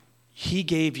 He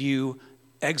gave you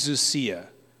exousia,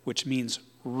 which means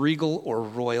regal or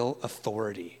royal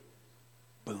authority.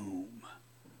 Boom.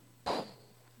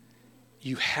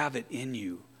 You have it in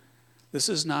you. This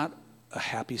is not a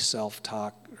happy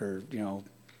self-talk or,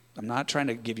 I'm not trying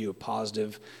to give you a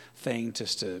positive thing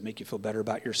just to make you feel better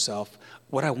about yourself.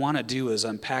 What I want to do is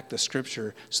unpack the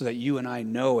scripture so that you and I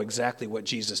know exactly what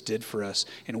Jesus did for us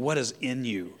and what is in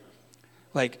you.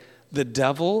 Like the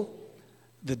devil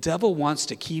wants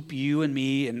to keep you and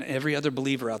me and every other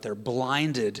believer out there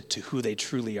blinded to who they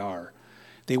truly are.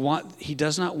 He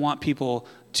does not want people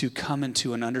to come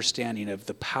into an understanding of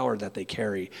the power that they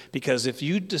carry. Because if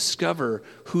you discover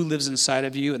who lives inside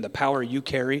of you and the power you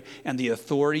carry and the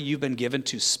authority you've been given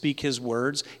to speak his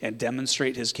words and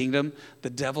demonstrate his kingdom, the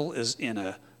devil is in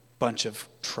a bunch of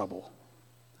trouble.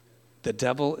 The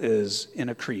devil is in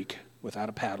a creek without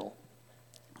a paddle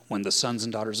when the sons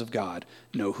and daughters of God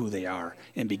know who they are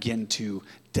and begin to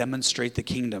demonstrate the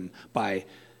kingdom by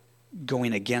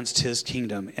going against his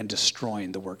kingdom and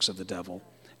destroying the works of the devil.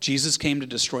 Jesus came to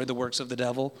destroy the works of the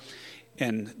devil.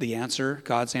 And the answer,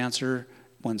 God's answer,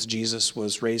 once Jesus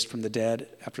was raised from the dead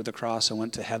after the cross and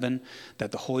went to heaven,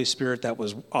 that the Holy Spirit that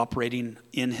was operating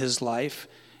in his life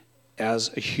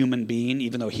as a human being,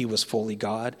 even though he was fully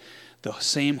God, the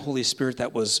same Holy Spirit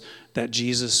that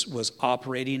Jesus was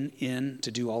operating in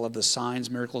to do all of the signs,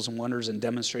 miracles, and wonders and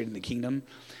demonstrating the kingdom,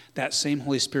 that same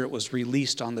Holy Spirit was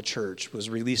released on the church, was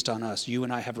released on us. You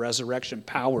and I have resurrection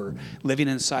power living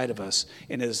inside of us,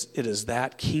 and it is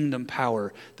that kingdom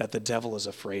power that the devil is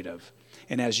afraid of.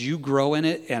 And as you grow in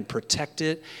it and protect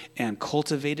it and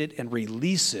cultivate it and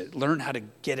release it, learn how to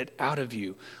get it out of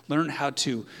you, learn how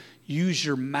to use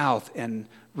your mouth and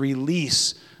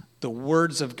release the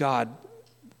words of God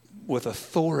with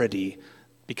authority,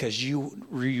 because you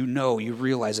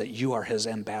realize that you are his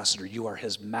ambassador, you are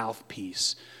his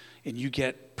mouthpiece, and you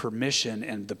get permission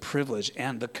and the privilege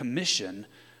and the commission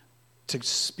to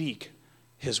speak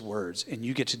his words, and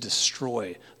you get to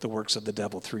destroy the works of the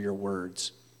devil through your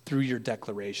words, through your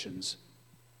declarations.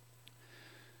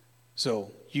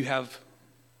 So you have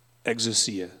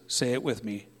exousia. Say it with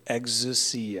me,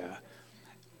 exousia.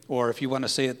 Or if you want to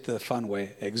say it the fun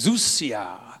way,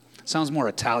 exousia. Sounds more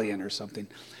Italian or something.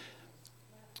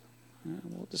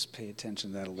 We'll just pay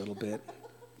attention to that a little bit.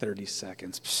 30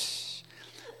 seconds.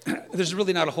 There's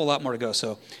really not a whole lot more to go.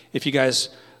 So if you guys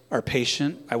are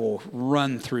patient, I will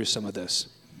run through some of this.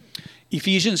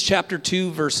 Ephesians chapter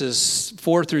 2, verses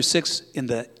 4 through 6 in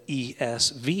the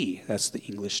ESV. That's the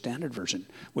English Standard Version,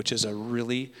 which is a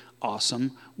really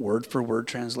awesome word-for-word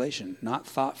translation. Not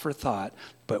thought for thought,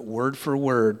 but word for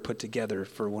word put together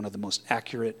for one of the most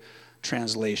accurate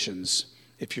translations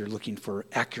if you're looking for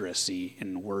accuracy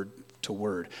in word to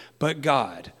word. But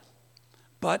God.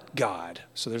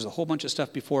 So there's a whole bunch of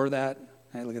stuff before that.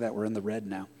 Hey, look at that, we're in the red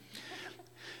now.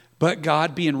 But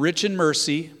God, being rich in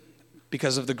mercy,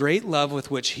 because of the great love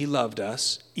with which he loved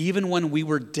us, even when we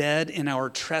were dead in our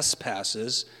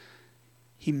trespasses,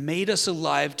 he made us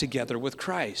alive together with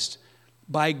Christ.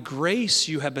 By grace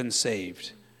you have been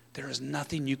saved. There is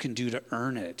nothing you can do to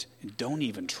earn it. And don't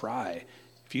even try.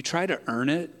 If you try to earn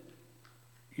it,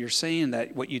 you're saying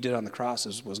that what you did on the cross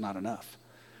was not enough.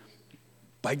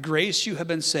 By grace you have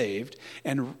been saved,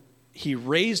 and he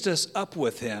raised us up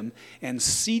with him and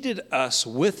seated us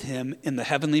with him in the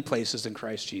heavenly places in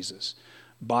Christ Jesus.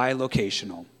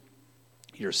 Bilocational.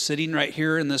 You're sitting right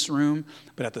here in this room,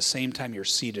 but at the same time you're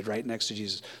seated right next to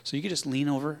Jesus. So you can just lean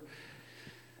over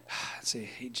and say,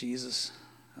 hey, Jesus,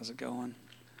 how's it going?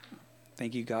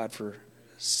 Thank you, God, for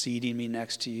seating me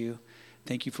next to you.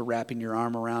 Thank you for wrapping your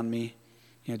arm around me.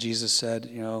 You know, Jesus said,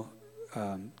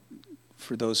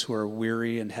 for those who are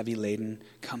weary and heavy laden,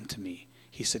 come to me.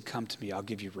 He said, come to me, I'll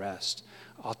give you rest.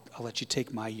 I'll let you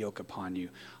take my yoke upon you.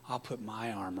 I'll put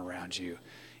my arm around you,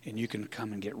 and you can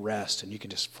come and get rest, and you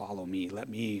can just follow me. Let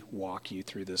me walk you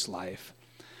through this life.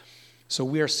 So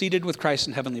we are seated with Christ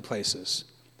in heavenly places.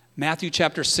 Matthew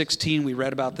chapter 16, we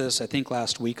read about this, I think,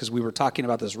 last week, because we were talking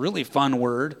about this really fun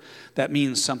word that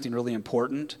means something really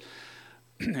important.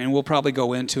 And we'll probably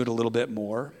go into it a little bit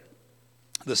more.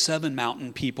 The Seven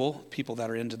Mountain people that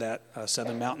are into that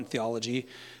Seven Mountain theology,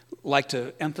 like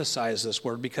to emphasize this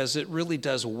word because it really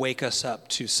does wake us up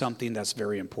to something that's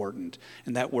very important.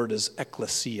 And that word is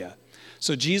ecclesia.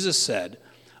 So Jesus said,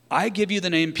 I give you the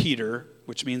name Peter,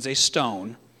 which means a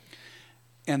stone,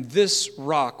 and this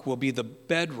rock will be the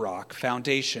bedrock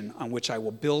foundation on which I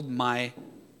will build my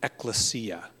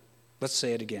ecclesia. Let's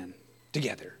say it again,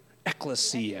 together.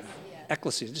 Ecclesia.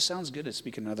 Ecclesia. It just sounds good to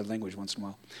speak another language once in a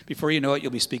while. Before you know it,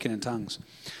 you'll be speaking in tongues.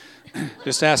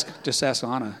 Just ask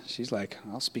Anna. She's like,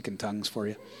 I'll speak in tongues for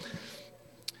you.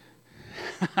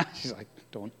 She's like,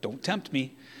 don't tempt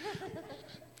me.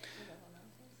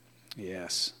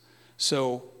 Yes.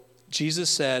 So Jesus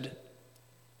said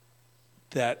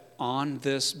that on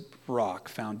this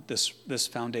rock, this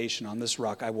foundation, on this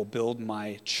rock, I will build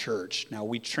my church. Now,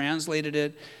 we translated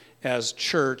it as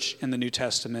church in the New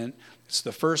Testament. It's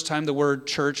the first time the word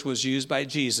church was used by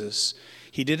Jesus.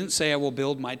 He didn't say, I will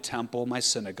build my temple, my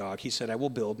synagogue. He said, I will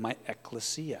build my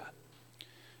ecclesia.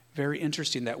 Very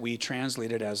interesting that we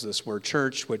translate it as this word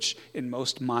church, which in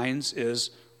most minds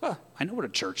is, I know what a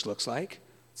church looks like.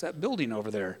 It's that building over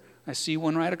there. I see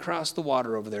one right across the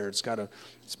water over there. It's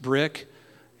brick.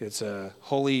 It's a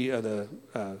the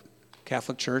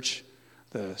Catholic Church,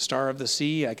 the Star of the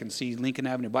Sea. I can see Lincoln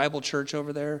Avenue Bible Church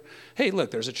over there. Hey, look,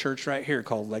 there's a church right here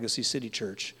called Legacy City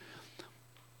Church.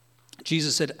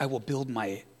 Jesus said, I will build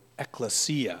my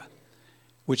ecclesia,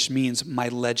 which means my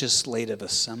legislative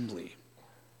assembly.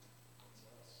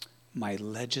 My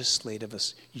legislative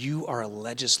assembly. You are a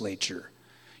legislature.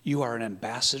 You are an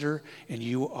ambassador, and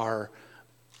you are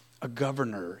a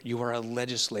governor. You are a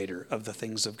legislator of the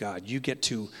things of God. You get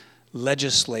to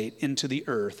legislate into the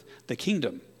earth the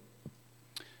kingdom.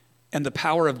 And the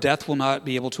power of death will not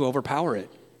be able to overpower it.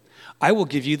 I will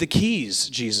give you the keys,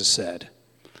 Jesus said.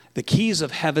 The keys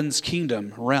of heaven's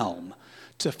kingdom realm,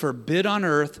 to forbid on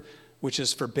earth which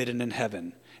is forbidden in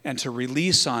heaven, and to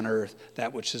release on earth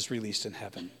that which is released in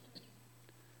heaven.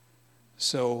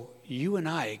 So you and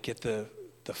I get the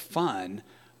fun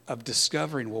of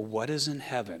discovering, well, what is in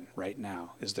heaven right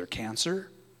now? Is there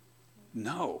cancer?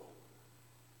 No.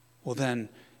 Well then,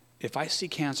 if I see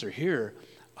cancer here,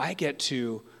 I get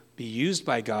to be used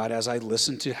by God as I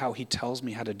listen to how he tells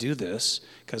me how to do this,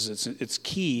 because it's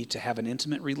key to have an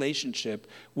intimate relationship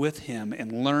with him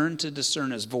and learn to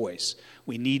discern his voice.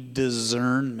 We need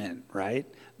discernment, right?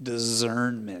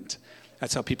 Discernment.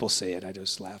 That's how people say it. I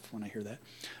just laugh when I hear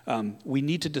that. We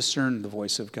need to discern the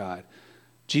voice of God.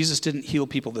 Jesus didn't heal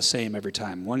people the same every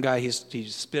time. One guy, he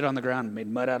spit on the ground and made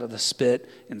mud out of the spit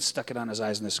and stuck it on his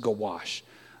eyes and said, go wash.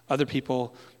 Other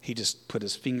people, he just put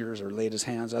his fingers or laid his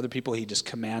hands. Other people, he just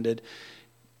commanded.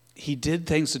 He did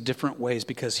things in different ways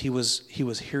because he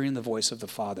was hearing the voice of the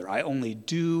Father. I only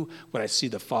do what I see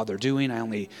the Father doing. I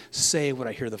only say what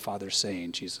I hear the Father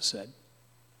saying, Jesus said.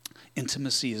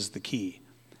 Intimacy is the key.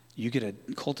 You get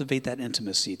to cultivate that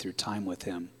intimacy through time with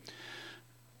him.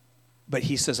 But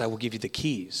he says, I will give you the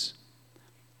keys.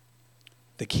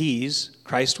 The keys,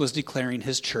 Christ was declaring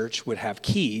his church would have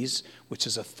keys, which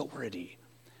is authority.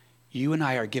 You and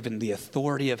I are given the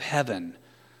authority of heaven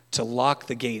to lock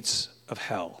the gates of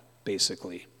hell,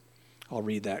 basically. I'll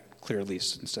read that clearly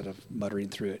instead of muttering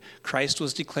through it. Christ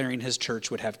was declaring his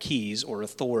church would have keys or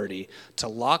authority to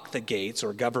lock the gates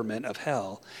or government of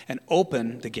hell and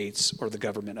open the gates or the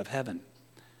government of heaven.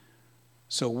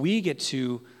 So we get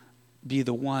to be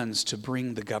the ones to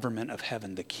bring the government of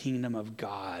heaven, the kingdom of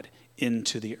God,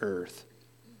 into the earth.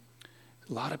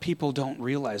 A lot of people don't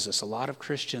realize this. A lot of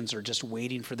Christians are just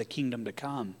waiting for the kingdom to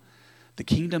come. The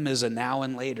kingdom is a now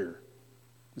and later.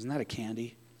 Isn't that a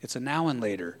candy? It's a now and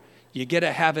later. You get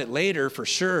to have it later for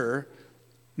sure.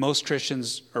 Most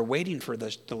Christians are waiting for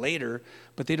the later,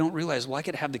 but they don't realize, well, I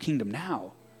could have the kingdom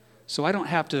now. So I don't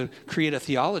have to create a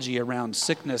theology around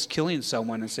sickness killing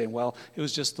someone and saying, well, it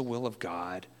was just the will of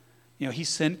God. He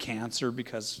sent cancer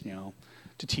because,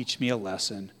 to teach me a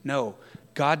lesson. No,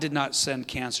 God did not send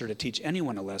cancer to teach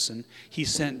anyone a lesson. He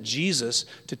sent Jesus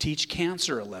to teach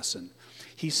cancer a lesson.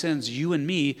 He sends you and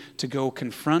me to go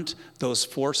confront those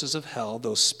forces of hell,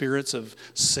 those spirits of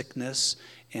sickness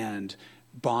and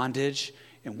bondage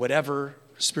and whatever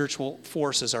spiritual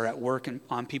forces are at work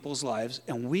on people's lives,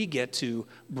 and we get to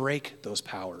break those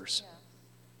powers.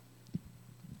 Yeah.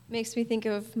 Makes me think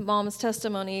of Mom's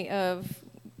testimony of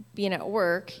being at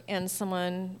work and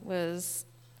someone was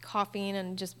coughing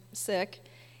and just sick,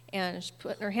 and she's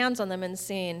putting her hands on them and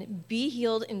saying, be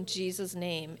healed in Jesus'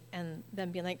 name, and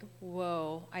them being like,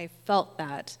 whoa, I felt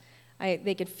that.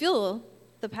 They could feel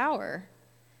the power.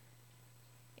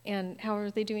 And how are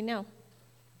they doing now?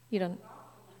 You don't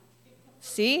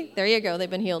see? There you go. They've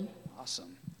been healed.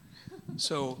 Awesome.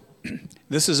 So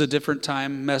this is a different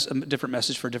time, a different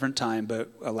message for a different time, but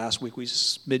last week we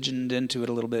smidgened into it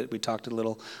a little bit. We talked a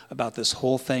little about this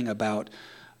whole thing about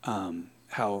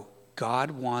how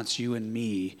God wants you and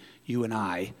me, you and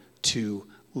I, to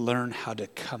learn how to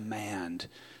command.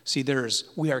 See,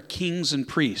 we are kings and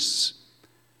priests.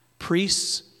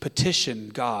 Priests petition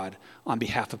God on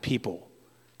behalf of people.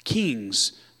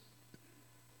 Kings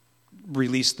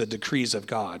release the decrees of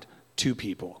God to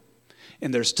people.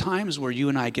 And there's times where you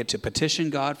and I get to petition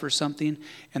God for something,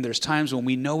 and there's times when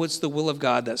we know it's the will of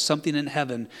God that something in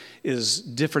heaven is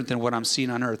different than what I'm seeing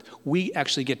on earth. We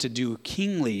actually get to do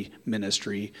kingly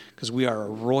ministry because we are a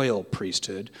royal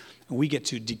priesthood, and we get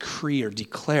to decree or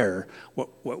declare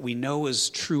what we know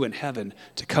is true in heaven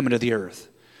to come into the earth.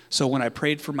 So when I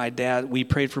prayed for my dad, we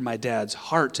prayed for my dad's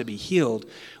heart to be healed.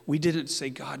 We didn't say,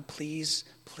 God, please,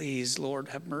 Lord,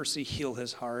 have mercy, heal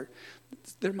his heart.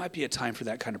 There might be a time for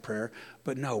that kind of prayer,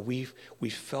 but no, we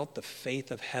felt the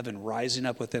faith of heaven rising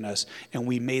up within us, and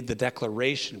we made the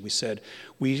declaration. We said,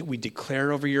 we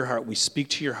declare over your heart, we speak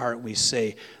to your heart, we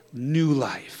say, new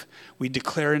life. We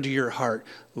declare into your heart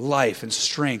life and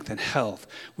strength and health.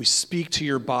 We speak to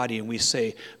your body and we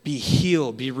say, be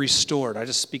healed, be restored. I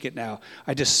just speak it now.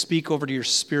 I just speak over to your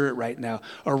spirit right now.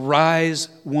 Arise,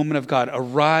 woman of God.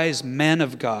 Arise, men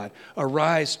of God.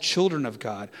 Arise, children of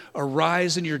God.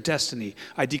 Arise in your destiny.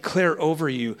 I declare over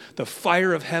you, the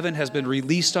fire of heaven has been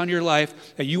released on your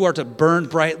life, that you are to burn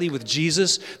brightly with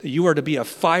Jesus, that you are to be a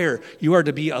fire. You are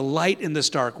to be a light in this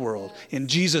dark world. In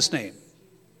Jesus' name.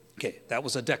 Okay, that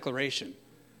was a declaration.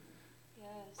 Yes.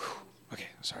 Okay,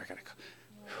 sorry, I gotta go.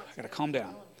 I got to calm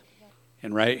down.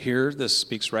 And right here, this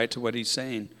speaks right to what he's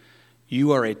saying.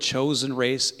 You are a chosen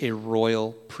race, a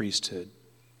royal priesthood.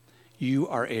 You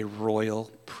are a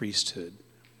royal priesthood.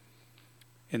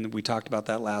 And we talked about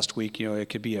that last week. You know, it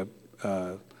could be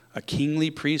a kingly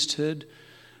priesthood.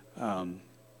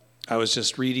 I was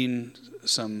just reading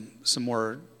some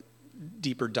more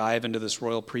deeper dive into this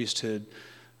royal priesthood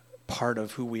part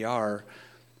of who we are.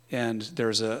 And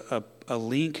there's a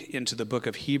link into the book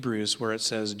of Hebrews where it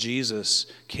says Jesus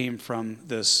came from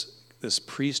this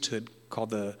priesthood called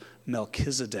the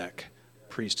Melchizedek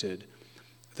priesthood,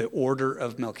 the order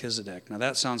of Melchizedek. Now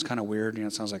that sounds kind of weird. You know,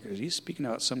 it sounds like, is he speaking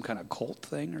about some kind of cult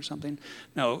thing or something?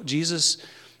 No, Jesus,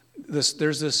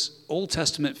 there's this Old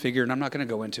Testament figure, and I'm not going to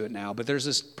go into it now, but there's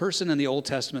this person in the Old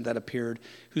Testament that appeared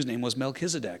whose name was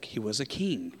Melchizedek. He was a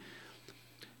king.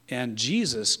 And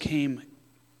Jesus came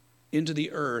into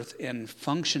the earth and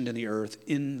functioned in the earth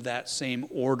in that same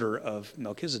order of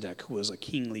Melchizedek, who was a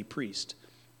kingly priest.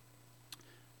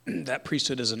 That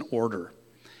priesthood is an order.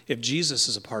 If Jesus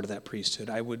is a part of that priesthood,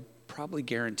 I would probably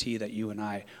guarantee that you and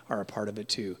I are a part of it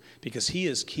too, because he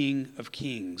is King of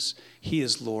Kings. He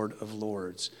is Lord of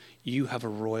Lords. You have a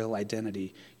royal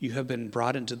identity. You have been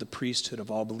brought into the priesthood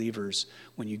of all believers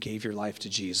when you gave your life to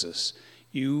Jesus.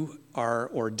 You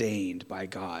are ordained by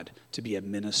God to be a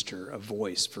minister, a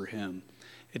voice for him.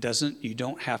 You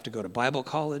don't have to go to Bible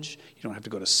college. You don't have to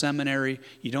go to seminary.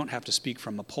 You don't have to speak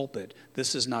from a pulpit.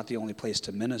 This is not the only place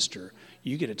to minister.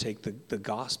 You get to take the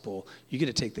gospel. You get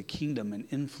to take the kingdom and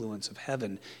influence of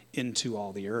heaven into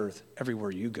all the earth,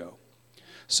 everywhere you go.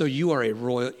 So you are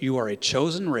a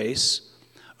chosen race,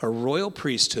 a royal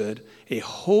priesthood, a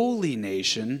holy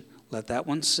nation. Let that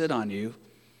one sit on you.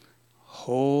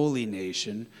 Holy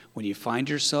nation. When you find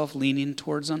yourself leaning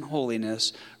towards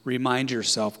unholiness, remind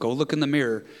yourself, go look in the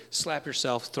mirror, slap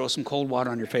yourself, throw some cold water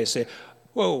on your face, say,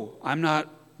 whoa, I'm not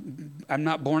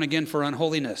born again for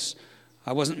unholiness.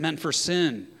 I wasn't meant for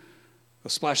sin. Go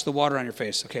splash the water on your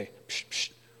face. Okay, psh,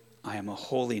 psh. I am a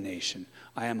holy nation.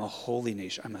 I am a holy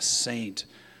nation. I'm a saint.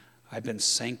 I've been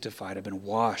sanctified. I've been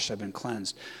washed. I've been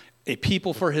cleansed. A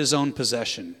people for his own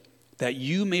possession, that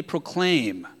you may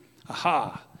proclaim,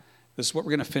 aha, this is what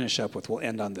we're going to finish up with. We'll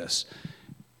end on this.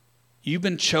 You've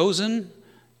been chosen.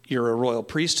 You're a royal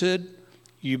priesthood.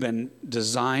 You've been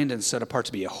designed and set apart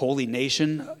to be a holy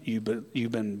nation. You've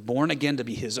been born again to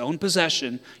be his own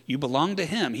possession. You belong to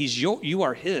him. You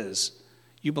are his.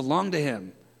 You belong to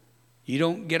him. You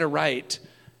don't get a right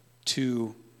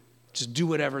to just do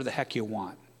whatever the heck you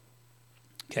want.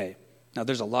 Okay. Now,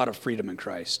 there's a lot of freedom in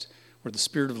Christ. Where the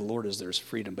Spirit of the Lord is, there's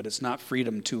freedom. But it's not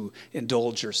freedom to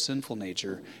indulge your sinful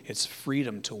nature. It's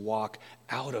freedom to walk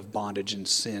out of bondage and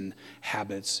sin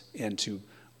habits and to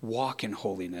walk in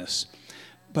holiness.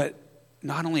 But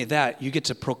not only that, you get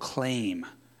to proclaim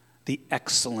the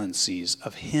excellencies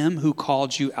of him who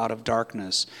called you out of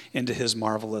darkness into his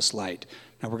marvelous light.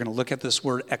 Now we're going to look at this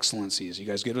word excellencies. You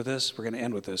guys good with this? We're going to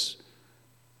end with this.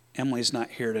 Emily's not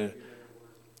here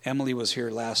Emily was here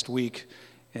last week.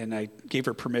 And I gave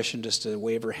her permission just to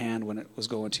wave her hand when it was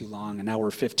going too long. And now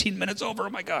we're 15 minutes over. Oh,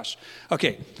 my gosh.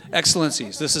 Okay,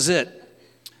 excellencies. This is it.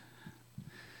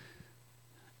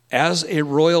 As a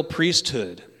royal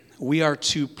priesthood, we are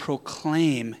to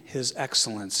proclaim his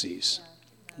excellencies.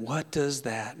 What does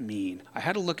that mean? I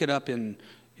had to look it up in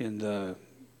the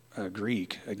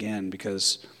Greek again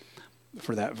because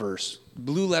for that verse.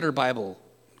 Blue Letter Bible.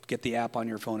 Get the app on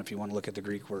your phone if you want to look at the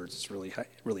Greek words. It's really,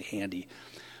 really handy.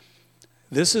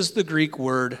 This is the Greek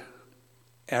word,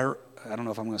 I don't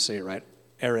know if I'm going to say it right,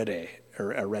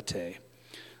 arete.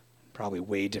 Probably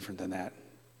way different than that.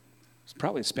 It's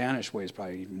probably Spanish way is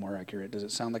probably even more accurate. Does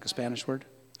it sound like a Spanish word?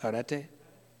 Arete?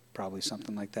 Probably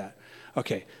something like that.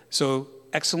 Okay, so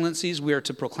excellencies, we are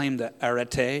to proclaim the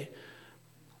arete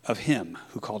of him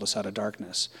who called us out of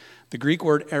darkness. The Greek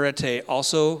word arete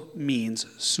also means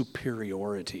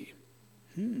superiority.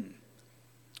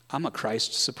 I'm a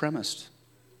Christ supremacist.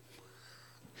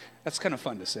 That's kind of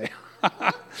fun to say.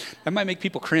 That might make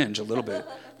people cringe a little bit.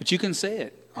 But you can say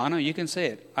it. Anna, you can say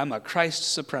it. I'm a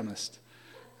Christ supremacist.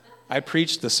 I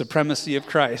preach the supremacy of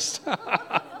Christ.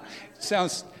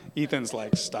 Ethan's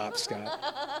like, stop,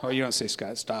 Scott. Oh, you don't say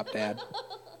Scott. Stop, Dad.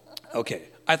 Okay.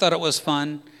 I thought it was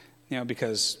fun,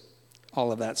 because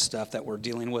all of that stuff that we're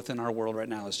dealing with in our world right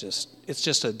now it's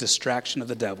just a distraction of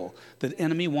the devil. The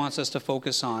enemy wants us to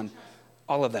focus on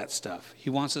all of that stuff.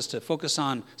 He wants us to focus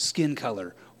on skin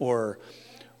color or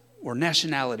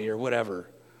nationality or whatever.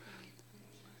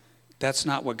 That's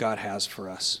not what God has for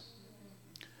us.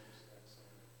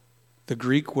 The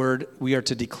Greek word, we are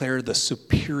to declare the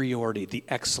superiority, the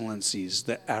excellencies,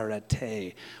 the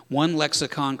arete. One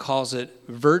lexicon calls it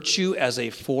virtue as a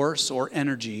force or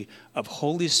energy of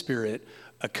Holy Spirit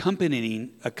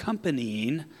accompanying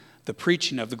the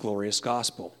preaching of the glorious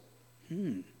gospel.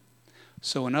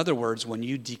 So in other words, when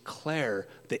you declare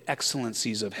the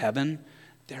excellencies of heaven,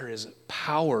 there is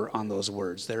power on those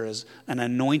words. There is an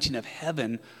anointing of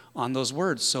heaven on those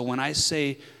words. So when I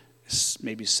say,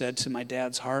 maybe said to my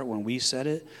dad's heart, when we said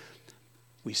it,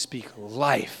 we speak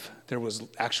life. There was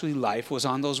actually life was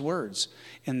on those words.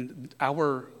 And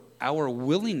our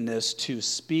willingness to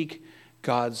speak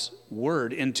God's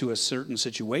word into a certain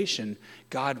situation,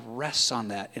 God rests on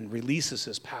that and releases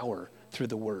his power through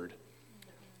the word.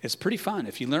 It's pretty fun.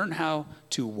 If you learn how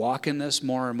to walk in this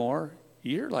more and more,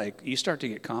 you start to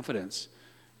get confidence.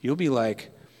 You'll be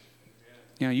like,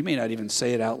 you may not even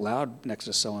say it out loud next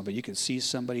to someone, but you can see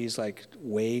somebody's like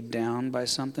weighed down by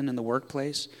something in the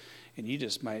workplace, and you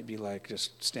just might be like,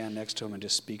 just stand next to them and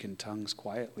just speak in tongues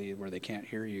quietly where they can't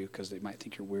hear you because they might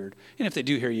think you're weird. And if they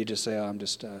do hear you, just say, I'm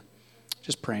just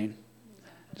praying,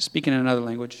 just speaking in another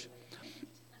language.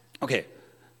 Okay.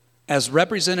 As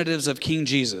representatives of King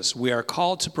Jesus, we are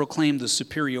called to proclaim the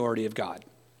superiority of God.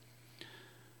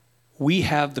 We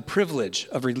have the privilege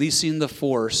of releasing the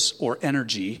force or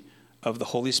energy of the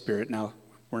Holy Spirit. Now,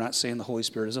 we're not saying the Holy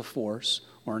Spirit is a force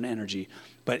or an energy,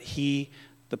 but the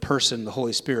person, the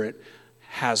Holy Spirit,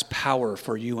 has power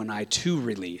for you and I to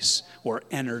release, or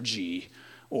energy,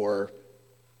 or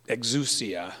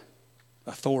exousia,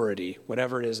 authority,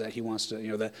 whatever it is that he wants to,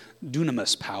 the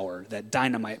dunamis power, that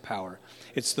dynamite power.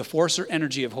 It's the force or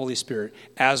energy of Holy Spirit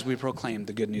as we proclaim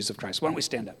the good news of Christ. Why don't we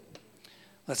stand up?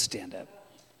 Let's stand up.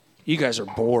 You guys are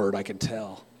bored, I can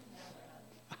tell.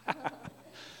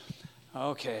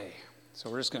 Okay,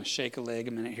 so we're just going to shake a leg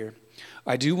a minute here.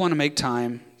 I do want to make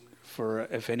time for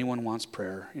if anyone wants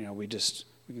prayer. We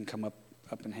can come up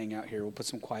and hang out here. We'll put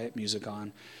some quiet music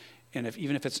on. And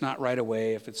even if it's not right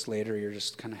away, if it's later, you're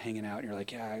just kind of hanging out and you're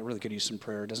like, yeah, I really could use some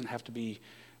prayer. It doesn't have to be.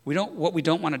 What we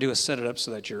don't want to do is set it up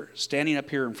so that you're standing up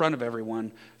here in front of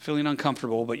everyone, feeling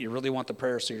uncomfortable, but you really want the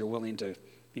prayer, so you're willing to,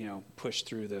 push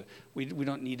through we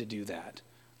don't need to do that.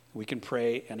 We can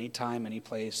pray anytime, any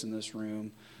place in this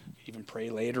room. Even pray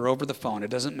later over the phone. It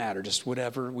doesn't matter. Just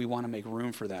whatever. We want to make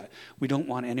room for that. We don't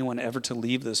want anyone ever to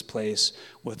leave this place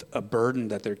with a burden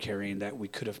that they're carrying that we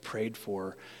could have prayed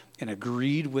for and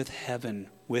agreed with heaven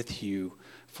with you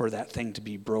for that thing to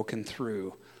be broken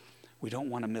through. We don't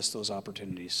want to miss those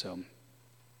opportunities. So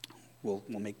we'll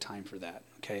make time for that.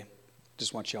 Okay.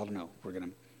 Just want y'all to know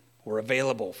we're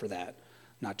available for that.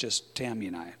 Not just Tammy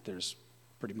and I. There's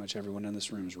pretty much everyone in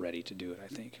this room is ready to do it, I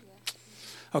think.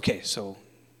 Okay, so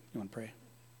you want to pray?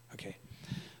 Okay.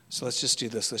 So let's just do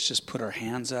this. Let's just put our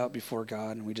hands out before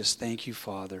God, and we just thank you,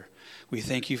 Father. We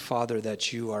thank you, Father,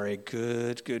 that you are a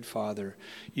good, good Father.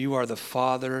 You are the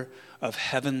Father of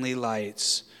heavenly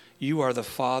lights. You are the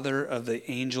Father of the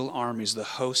angel armies, the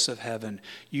hosts of heaven.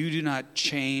 You do not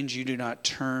change. You do not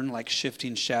turn like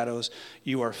shifting shadows.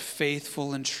 You are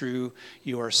faithful and true.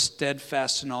 You are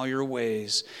steadfast in all your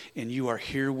ways. And you are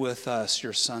here with us,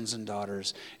 your sons and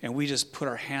daughters. And we just put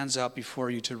our hands out before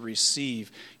you to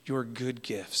receive your good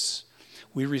gifts.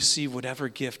 We receive whatever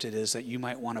gift it is that you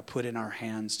might want to put in our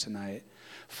hands tonight.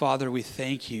 Father, we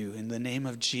thank you in the name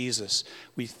of Jesus.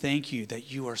 We thank you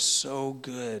that you are so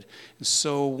good and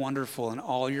so wonderful in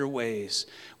all your ways.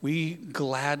 We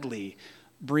gladly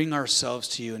bring ourselves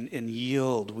to you and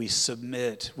yield. We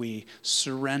submit. We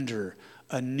surrender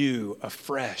anew,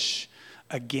 afresh,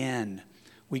 again.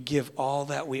 We give all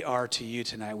that we are to you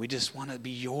tonight. We just want to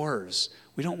be yours.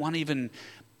 We don't want to even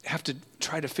have to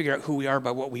try to figure out who we are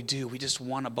by what we do. We just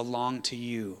want to belong to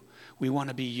you. We want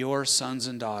to be your sons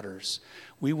and daughters.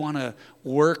 We want to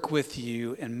work with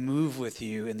you and move with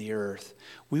you in the earth.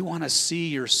 We want to see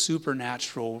your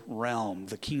supernatural realm,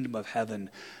 the kingdom of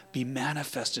heaven, be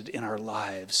manifested in our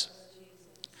lives.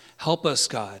 Help us,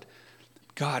 God.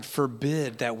 God,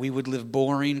 forbid that we would live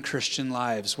boring Christian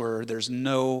lives where there's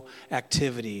no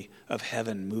activity of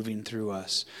heaven moving through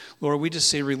us. Lord, we just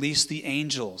say release the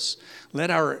angels. Let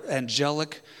our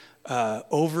angelic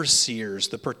overseers,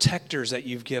 the protectors that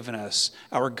you've given us,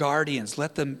 our guardians,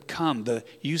 let them come.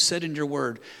 You said in your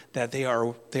word that they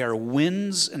are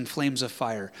winds and flames of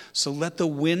fire. So let the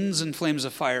winds and flames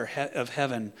of fire of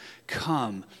heaven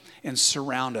come and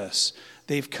surround us.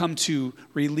 They've come to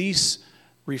release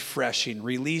refreshing,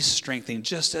 release strengthening,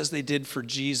 just as they did for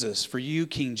Jesus, for you,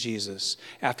 King Jesus,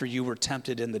 after you were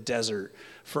tempted in the desert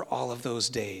for all of those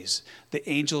days. The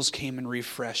angels came and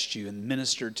refreshed you and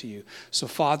ministered to you. So,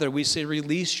 Father, we say,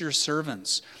 release your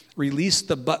servants, release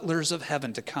the butlers of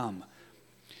heaven to come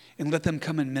and let them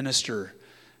come and minister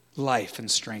life and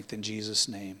strength in Jesus'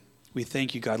 name. We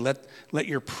thank you, God. Let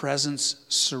your presence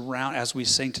surround, as we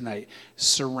sing tonight,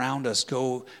 surround us,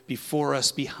 go before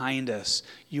us, behind us.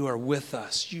 You are with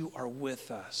us. You are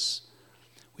with us.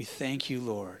 We thank you,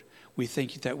 Lord. We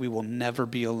thank you that we will never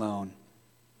be alone,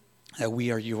 that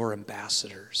we are your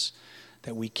ambassadors,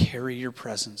 that we carry your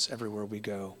presence everywhere we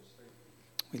go.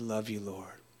 We love you,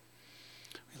 Lord.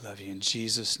 We love you in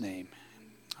Jesus' name.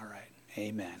 All right.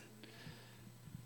 Amen.